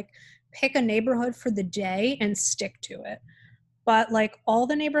 it's like pick a neighborhood for the day and stick to it. But like all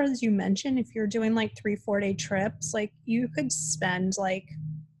the neighborhoods you mentioned, if you're doing like 3-4 day trips, like you could spend like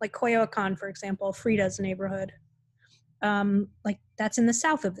Coyoacan, for example, Frida's neighborhood. Like that's in the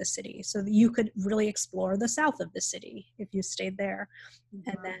south of the city. So you could really explore the south of the city if you stayed there. Mm-hmm.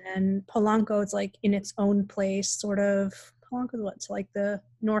 And then Polanco, it's like in its own place, sort of. Polanco is what's like the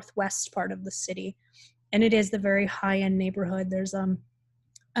northwest part of the city. And it is the very high-end neighborhood. There's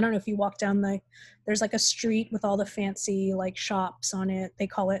I don't know if you walk down there's like a street with all the fancy like shops on it. They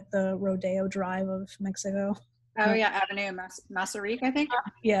call it the Rodeo Drive of Mexico. Oh yeah, Avenue Masaryk, I think.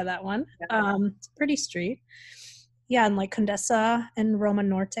 Yeah, that one. Yeah. It's a pretty street. Yeah, and like Condesa and Roma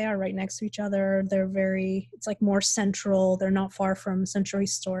Norte are right next to each other. It's like more central. They're not far from Centro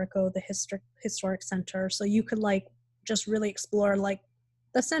Histórico, the historic center. So you could like just really explore like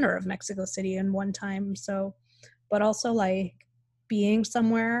the center of Mexico City in one time. So, but also like being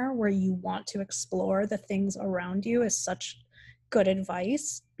somewhere where you want to explore the things around you is such good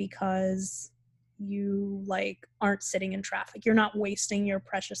advice, because you like aren't sitting in traffic. You're not wasting your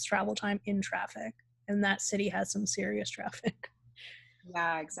precious travel time in traffic. And that city has some serious traffic.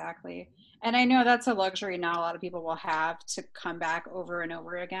 Yeah, exactly. And I know that's a luxury not a lot of people will have, to come back over and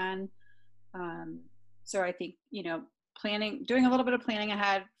over again. Um, so I think, doing a little bit of planning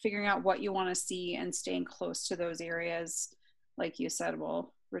ahead, figuring out what you want to see and staying close to those areas, like you said,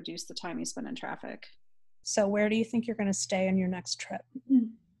 will reduce the time you spend in traffic. So where do you think you're going to stay on your next trip?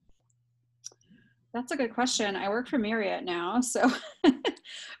 That's a good question. I work for Marriott now, so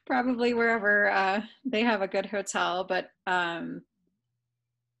probably wherever they have a good hotel, but I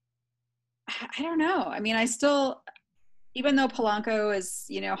don't know. I mean, even though Polanco is,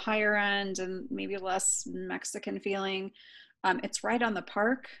 higher end and maybe less Mexican feeling, it's right on the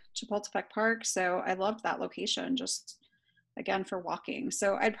park, Chapultepec Park. So I loved that location, just again for walking.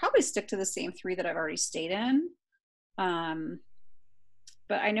 So I'd probably stick to the same three that I've already stayed in.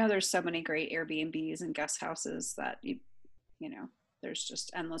 But I know there's so many great Airbnbs and guest houses that there's just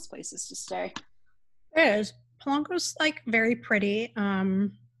endless places to stay. It is. Polanco's like very pretty.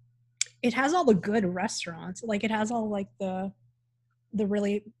 It has all the good restaurants. Like it has all like the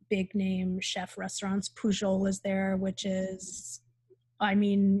really big name chef restaurants. Pujol is there, which is, I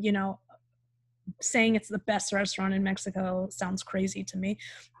mean, saying it's the best restaurant in Mexico sounds crazy to me.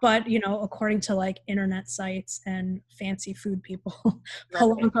 But, according to like internet sites and fancy food people,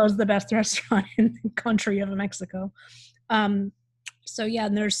 Polanco is the best restaurant in the country of Mexico. So yeah,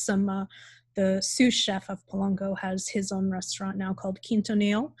 and there's some, the sous chef of Polanco has his own restaurant now called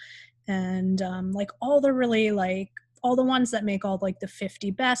Quintonil. And like all the ones that make all like the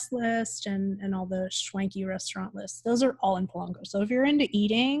 50 best list and all the schwanky restaurant lists, those are all in Polanco. So if you're into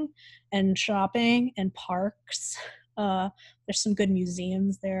eating and shopping and parks, there's some good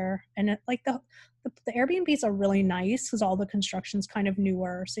museums there. And like the Airbnbs are really nice because all the construction's kind of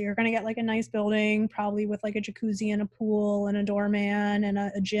newer. So you're going to get like a nice building, probably with like a jacuzzi and a pool and a doorman and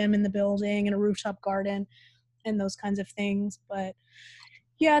a gym in the building and a rooftop garden and those kinds of things. But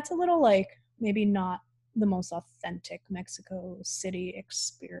yeah, it's a little like maybe not the most authentic Mexico City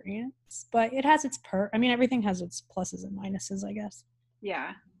experience, but it has its I mean, everything has its pluses and minuses, I guess.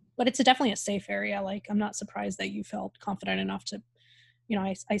 Yeah. But it's definitely a safe area. Like, I'm not surprised that you felt confident enough to,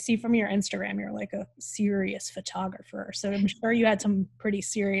 I see from your Instagram, you're like a serious photographer. So I'm sure you had some pretty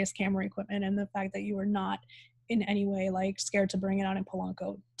serious camera equipment, and the fact that you were not in any way like scared to bring it out in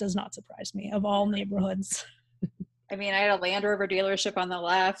Polanco does not surprise me, of all neighborhoods. I mean, I had a Land Rover dealership on the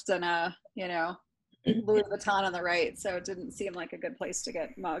left and Louis Vuitton on the right, so it didn't seem like a good place to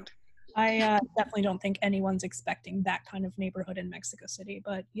get mugged. I definitely don't think anyone's expecting that kind of neighborhood in Mexico City,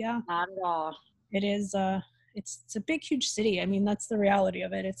 but yeah, not at all. It is. It's a big, huge city. I mean, that's the reality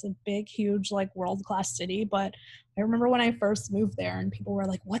of it. It's a big, huge, like world-class city. But I remember when I first moved there, and people were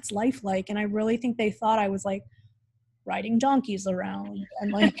like, "What's life like?" And I really think they thought I was like riding donkeys around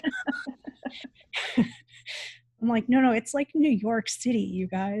and like. I'm like, no, it's like New York City, you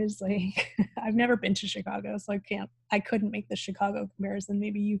guys. Like, I've never been to Chicago, so I couldn't make the Chicago comparison.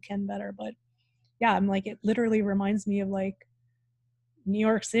 Maybe you can better, but yeah, I'm like, it literally reminds me of like New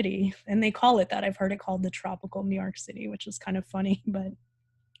York City, and they call it that. I've heard it called the tropical New York City, which is kind of funny, but.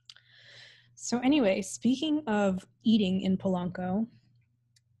 So anyway, speaking of eating in Polanco,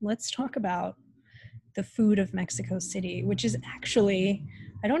 let's talk about the food of Mexico City, which is actually,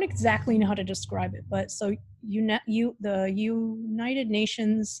 I don't exactly know how to describe it, but so the United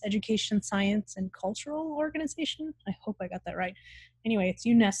Nations Education, Science, and Cultural Organization, I hope I got that right. Anyway, it's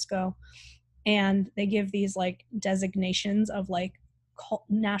UNESCO, and they give these like designations of like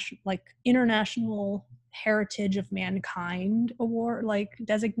international heritage of mankind award, like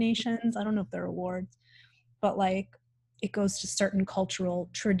designations. I don't know if they're awards, but like it goes to certain cultural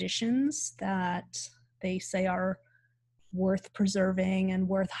traditions that they say are worth preserving and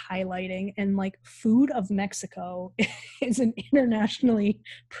worth highlighting. And like food of Mexico is an internationally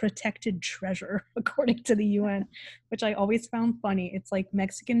protected treasure, according to the UN, which I always found funny. It's like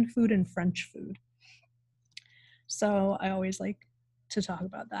Mexican food and French food. So I always like to talk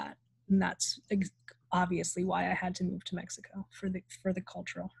about that. And that's obviously why I had to move to Mexico for the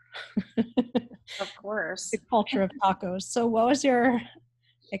cultural Of course. the culture of tacos. So what was your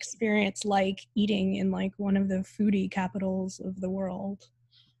experience like eating in like one of the foodie capitals of the world?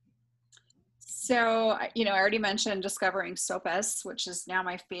 So, I already mentioned discovering sopas, which is now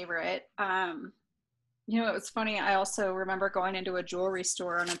my favorite. It was funny. I also remember going into a jewelry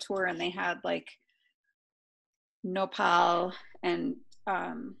store on a tour, and they had like nopal and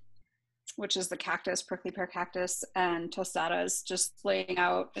which is the cactus, prickly pear cactus, and tostadas just laying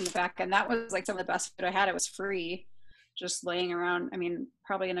out in the back. And that was like some of the best food I had. It was free, just laying around. I mean,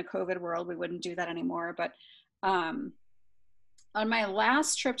 probably in a COVID world, we wouldn't do that anymore. But um, on my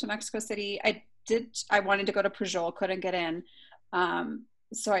last trip to Mexico City, I wanted to go to Pujol, couldn't get in.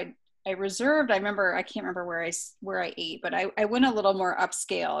 So I reserved, I can't remember where I ate, but I went a little more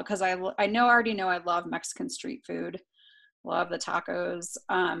upscale because I already know I love Mexican street food, love the tacos.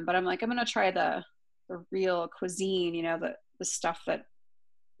 But I'm like, I'm going to try the real cuisine, the stuff that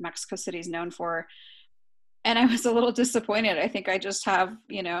Mexico City is known for. And I was a little disappointed. I think I just have,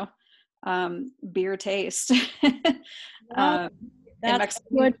 beer taste. Well, that's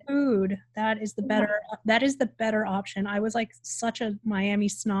good food. That is the better option. I was like such a Miami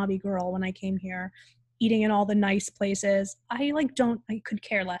snobby girl when I came here, eating in all the nice places. I could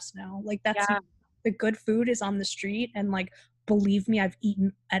care less now. Like the good food is on the street, and like believe me, I've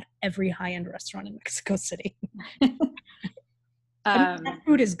eaten at every high-end restaurant in Mexico City. I mean, that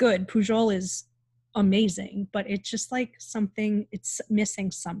food is good. Pujol is amazing, but it's just like it's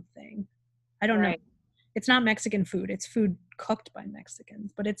missing something. I don't know. It's not Mexican food. It's food cooked by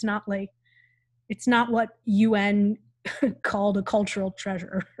Mexicans, but it's not what UN called a cultural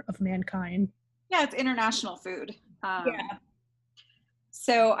treasure of mankind. Yeah, it's international food. Yeah.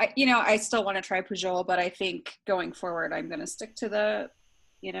 So I still want to try Pujol, but I think going forward, I'm going to stick to the,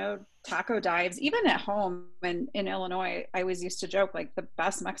 taco dives. Even at home in Illinois, I always used to joke like the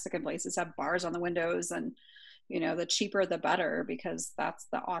best Mexican places have bars on the windows, and the cheaper the better, because that's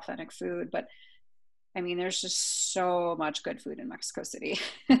the authentic food. But I mean, there's just so much good food in Mexico City.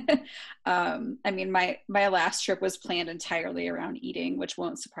 I mean, my last trip was planned entirely around eating, which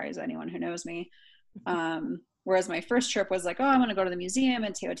won't surprise anyone who knows me. Whereas my first trip was like, oh, I'm going to go to the museum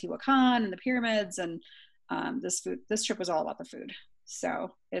in Teotihuacan and the pyramids. And this trip was all about the food.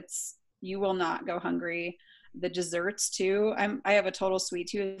 So you will not go hungry. The desserts too. I have a total sweet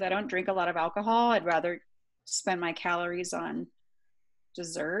tooth. I don't drink a lot of alcohol. I'd rather spend my calories on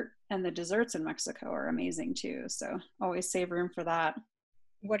dessert, and the desserts in Mexico are amazing too. So always save room for that.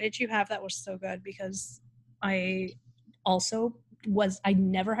 What did you have that was so good? Because I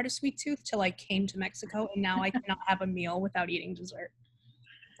never had a sweet tooth till I came to Mexico, and now I cannot have a meal without eating dessert.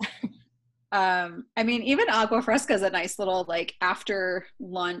 I mean, even agua fresca is a nice little like after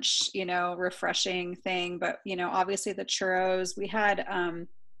lunch, refreshing thing. But obviously the churros we had.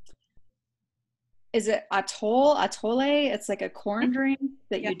 Is it atole? It's like a corn drink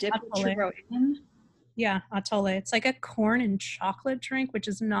that you dip the churro in. Yeah, atole. It's like a corn and chocolate drink, which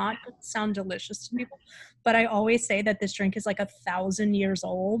does not sound delicious to people. But I always say that this drink is like 1,000 years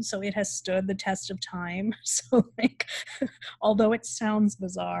old, so it has stood the test of time. So like, although it sounds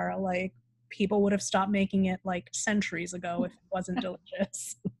bizarre, like people would have stopped making it like centuries ago if it wasn't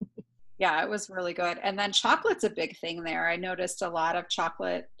delicious. Yeah, it was really good. And then chocolate's a big thing there. I noticed a lot of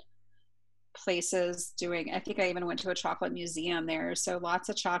chocolate places doing, I think I even went to a chocolate museum there. So lots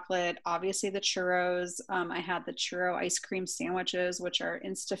of chocolate, obviously the churros. I had the churro ice cream sandwiches, which are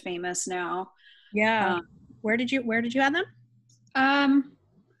insta famous now. Yeah. Where did you have them?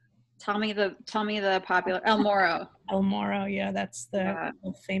 Tell me the popular El Moro. El Moro, yeah, that's the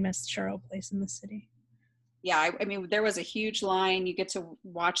famous churro place in the city. Yeah, I mean, there was a huge line. You get to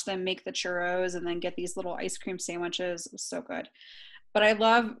watch them make the churros and then get these little ice cream sandwiches. It was so good. But I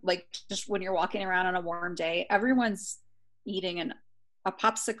love, like, just when you're walking around on a warm day, everyone's eating a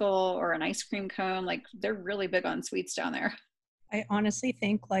popsicle or an ice cream cone. Like, they're really big on sweets down there. I honestly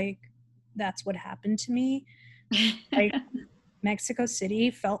think, like, that's what happened to me. Like, Mexico City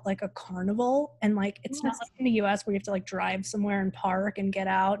felt like a carnival. And, like, it's not like in the U.S. where you have to, like, drive somewhere and park and get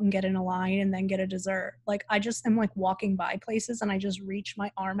out and get in a line and then get a dessert. Like, I just am, like, walking by places and I just reach my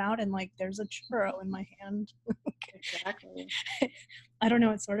arm out and, like, there's a churro in my hand. Exactly. I don't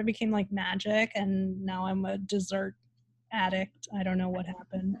know. It sort of became like magic, and now I'm a dessert addict. I don't know what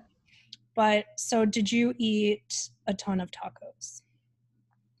happened. But so did you eat a ton of tacos?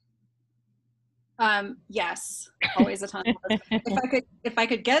 Yes, always a ton. If I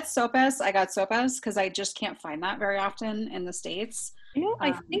could get sopas, I got sopas because I just can't find that very often in the States.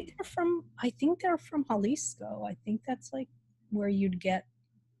 I think they're from Jalisco. I think that's like where you'd get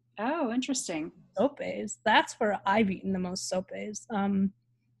Oh, interesting. Sopes. That's where I've eaten the most sopes.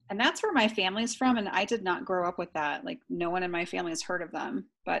 And that's where my family's from, and I did not grow up with that. Like no one in my family has heard of them.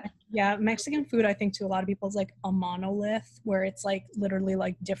 But Yeah, Mexican food, I think to a lot of people is like a monolith where it's like literally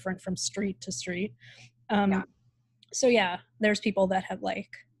like different from street to street. yeah. So yeah, there's people that have like,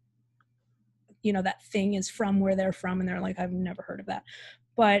 that thing is from where they're from and they're like, I've never heard of that.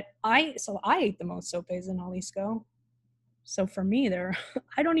 But I ate the most sopes in Jalisco. So for me, they're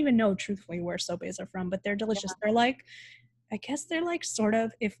I don't even know truthfully where sopes are from, but they're delicious. They're like, I guess they're like sort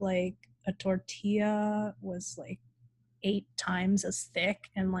of if like a tortilla was like 8 times as thick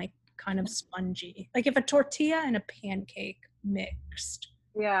and like kind of spongy. Like if a tortilla and a pancake mixed,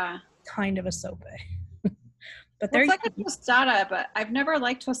 Yeah. kind of a sope. But Well, they're it's like a tostada, but I've never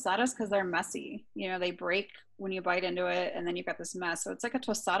liked tostadas because they're messy. They break when you bite into it, and then you've got this mess. So it's like a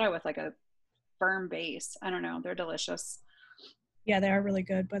tostada with like a firm base. I don't know. They're delicious. yeah, they are really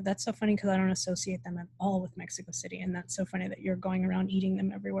good. But that's so funny because I don't associate them at all with Mexico City, and that's so funny that you're going around eating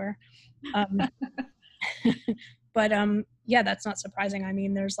them everywhere. Um, but yeah, that's not surprising. I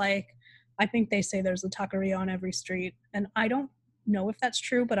mean, there's like, I think they say there's a taqueria on every street, and I don't know if that's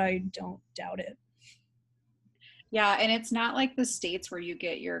true, but I don't doubt it. Yeah, and it's not like the States where you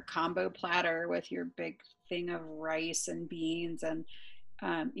get your combo platter with your big thing of rice and beans. And,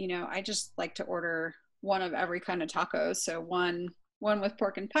 I just like to order one of every kind of tacos. So one with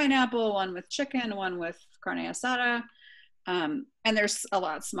pork and pineapple, one with chicken, one with carne asada. And there's a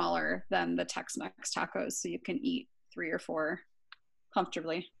lot smaller than the Tex-Mex tacos, so you can eat 3 or 4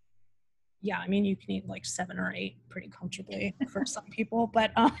 comfortably. Yeah, I mean, you can eat like 7 or 8 pretty comfortably for some people,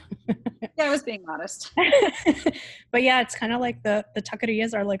 but Yeah, I was being modest. but yeah, it's kind of like the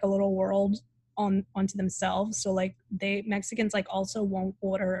taquerias are like a little world onto themselves. So like Mexicans like also won't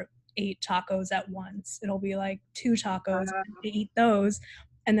order 8 tacos at once. It'll be like 2 tacos. They eat those,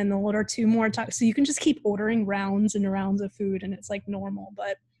 and then they'll order 2 more tacos. So you can just keep ordering rounds and rounds of food, and it's like normal.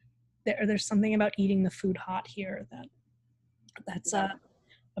 But there's something about eating the food hot here that's Yeah.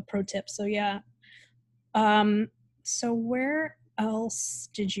 a pro tip. So yeah. Um, so where else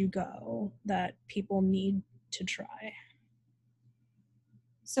did you go that people need to try?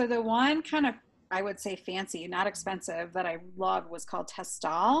 So the one kind of, I would say fancy, not expensive, that I loved was called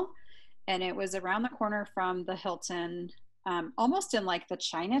Testal, and it was around the corner from the Hilton, almost in like the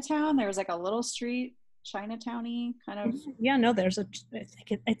Chinatown. There was like a little street, Chinatowny kind of. Yeah, no, I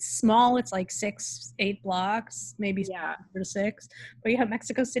think it's small. It's like 6, 8 blocks, maybe Yeah. 6. But yeah,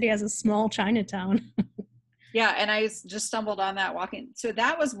 Mexico City has a small Chinatown. Yeah, and I just stumbled on that walking. So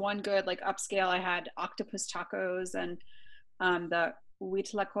that was one good like upscale. I had octopus tacos and the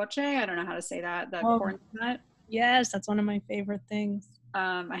huitlacoche. I don't know how to say that. The Oh, corn nut. yes, that's one of my favorite things.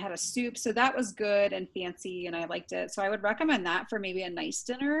 I had a soup, so that was good and fancy, and I liked it. So I would recommend that for maybe a nice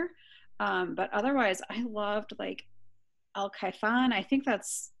dinner. But otherwise, I loved like El Caifan. I think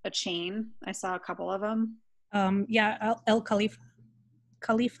that's a chain. I saw a couple of them. Yeah, El Khalifa,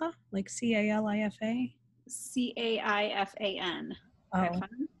 like Califa. Caifan. Oh, Caifan.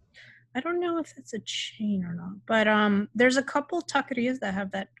 I don't know if it's a chain or not, but there's a couple taquerias that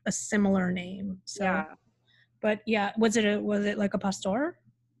have a similar name. So, Yeah, but yeah, was it like a pastor?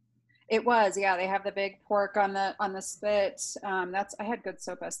 it was. Yeah, they have the big pork on the spit. That's I had good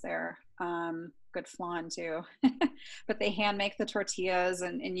sopas there. Good flan too. But they hand make the tortillas,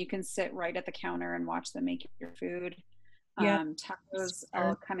 and you can sit right at the counter and watch them make your food. Yeah. Tacos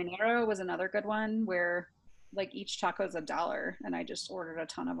El Caminero was another good one where like each taco is $1, and I just ordered a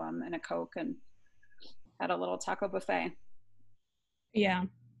ton of them and a Coke and had a little taco buffet. Yeah.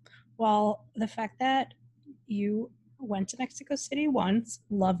 Well, the fact that you went to Mexico City once,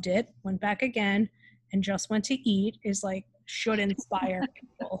 loved it, went back again, and just went to eat is like should inspire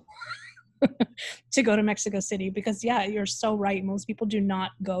people to go to Mexico City because yeah, you're so right. Most people do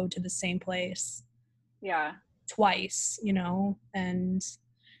not go to the same place Yeah. twice, and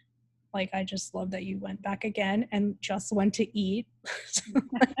like I just love that you went back again and just went to eat.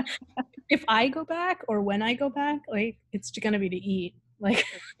 If I go back or when I go back, like it's gonna be to eat. Like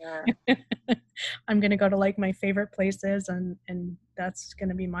Sure. I'm gonna go to like my favorite places and that's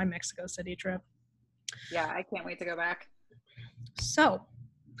gonna be my Mexico City trip. Yeah, I can't wait to go back. So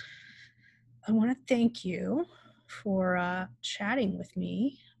I want to thank you for chatting with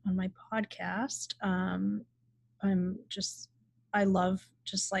me on my podcast. I'm just I love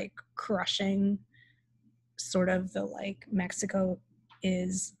just like crushing sort of the like Mexico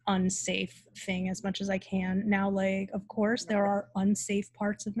is unsafe thing as much as I can. Now, like, of course, there are unsafe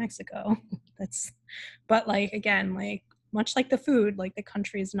parts of Mexico. But like, again, like, much like the food, like, the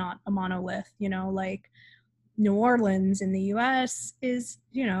country is not a monolith, like, New Orleans in the US is,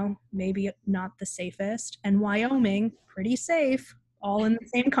 maybe not the safest, and Wyoming, pretty safe, all in the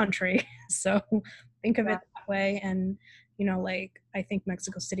same country. So think of it that way. And, I think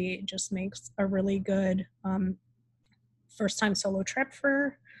Mexico City just makes a really good first-time solo trip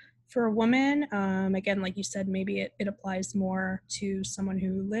for a woman. Again, like you said, maybe it applies more to someone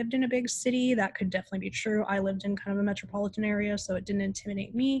who lived in a big city. That could definitely be true. I lived in kind of a metropolitan area, so it didn't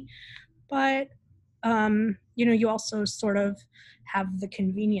intimidate me. But, you also sort of have the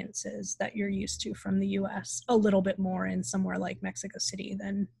conveniences that you're used to from the US a little bit more in somewhere like Mexico City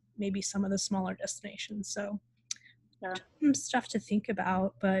than maybe some of the smaller destinations. So some stuff to think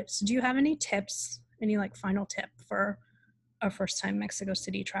about. But so do you have any tips, any final tip for a first-time Mexico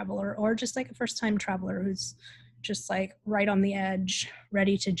City traveler, or just a first-time traveler who's just right on the edge,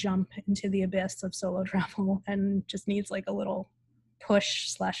 ready to jump into the abyss of solo travel and just needs a little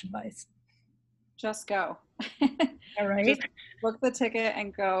push/advice? Just go. All right. Just book the ticket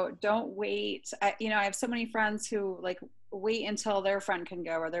and go. Don't wait. I have so many friends who wait until their friend can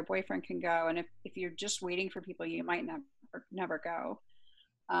go or their boyfriend can go. And if you're just waiting for people, you might never go.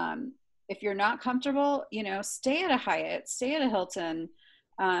 If you're not comfortable, stay at a Hyatt, stay at a Hilton,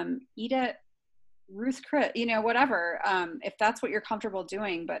 eat at Ruth Chris, whatever, if that's what you're comfortable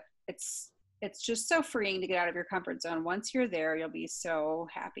doing. But it's just so freeing to get out of your comfort zone. Once you're there, you'll be so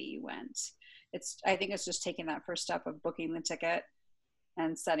happy you went. I think it's just taking that first step of booking the ticket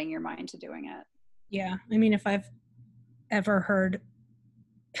and setting your mind to doing it. Yeah. I mean, if I've ever heard,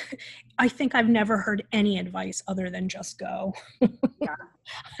 I think I've never heard any advice other than just go. Yeah.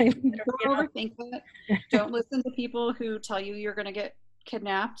 Don't overthink it. Don't listen to people who tell you you're going to get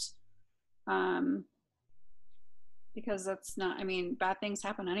kidnapped. Because that's not, bad things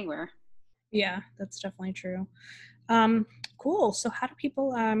happen anywhere. Yeah, that's definitely true. Cool. So how do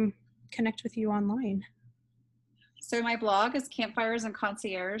people connect with you online? So my blog is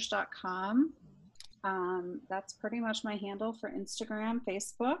campfiresandconcierge.com. That's pretty much my handle for Instagram,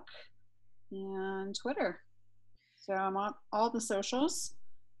 Facebook, and Twitter. So I'm on all the socials.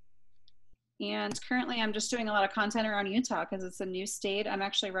 And currently I'm just doing a lot of content around Utah because it's a new state. I'm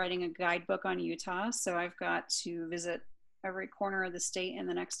actually writing a guidebook on Utah. So I've got to visit every corner of the state in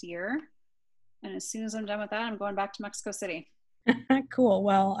the next year. And as soon as I'm done with that, I'm going back to Mexico City. Cool.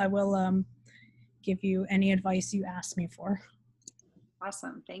 Well, I will give you any advice you ask me for.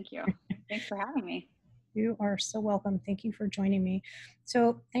 Awesome. Thank you. Thanks for having me. You are so welcome. Thank you for joining me.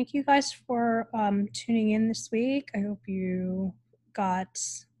 So thank you guys for tuning in this week. I hope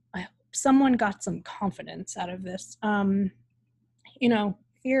someone got some confidence out of this.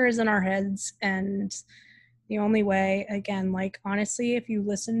 Fear is in our heads, and the only way, again, honestly, if you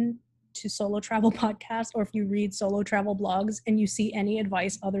listen to solo travel podcasts or if you read solo travel blogs and you see any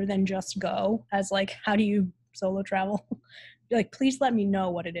advice other than just go as how do you solo travel, please let me know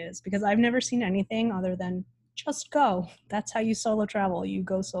what it is, because I've never seen anything other than just go. That's how you solo travel. You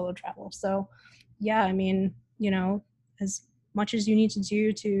go solo travel. So yeah, as much as you need to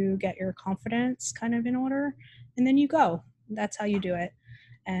do to get your confidence kind of in order, and then you go. That's how you do it.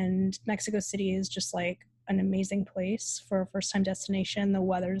 And Mexico City is just an amazing place for a first-time destination. The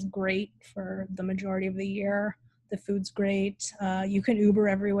weather's great for the majority of the year. The food's great. You can Uber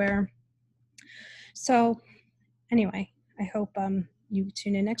everywhere. So anyway, I hope you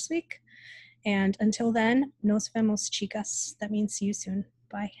tune in next week. And until then, nos vemos, chicas. That means see you soon.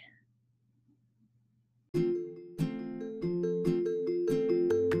 Bye.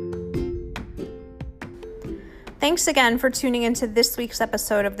 Thanks again for tuning into this week's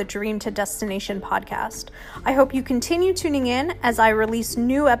episode of the Dream to Destination podcast. I hope you continue tuning in as I release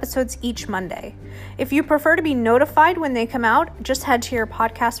new episodes each Monday. If you prefer to be notified when they come out, just head to your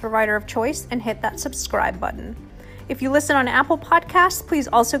podcast provider of choice and hit that subscribe button. If you listen on Apple Podcasts, please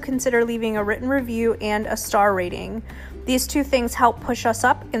also consider leaving a written review and a star rating. These two things help push us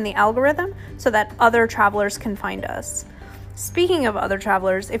up in the algorithm so that other travelers can find us. Speaking of other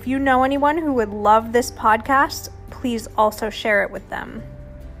travelers, if you know anyone who would love this podcast, please also share it with them.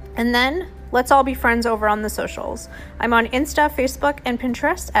 And then let's all be friends over on the socials. I'm on Insta, Facebook, and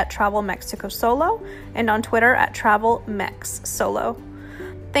Pinterest at Travel Mexico Solo, and on Twitter at Travel Mex Solo.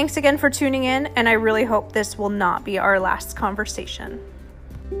 Thanks again for tuning in, and I really hope this will not be our last conversation.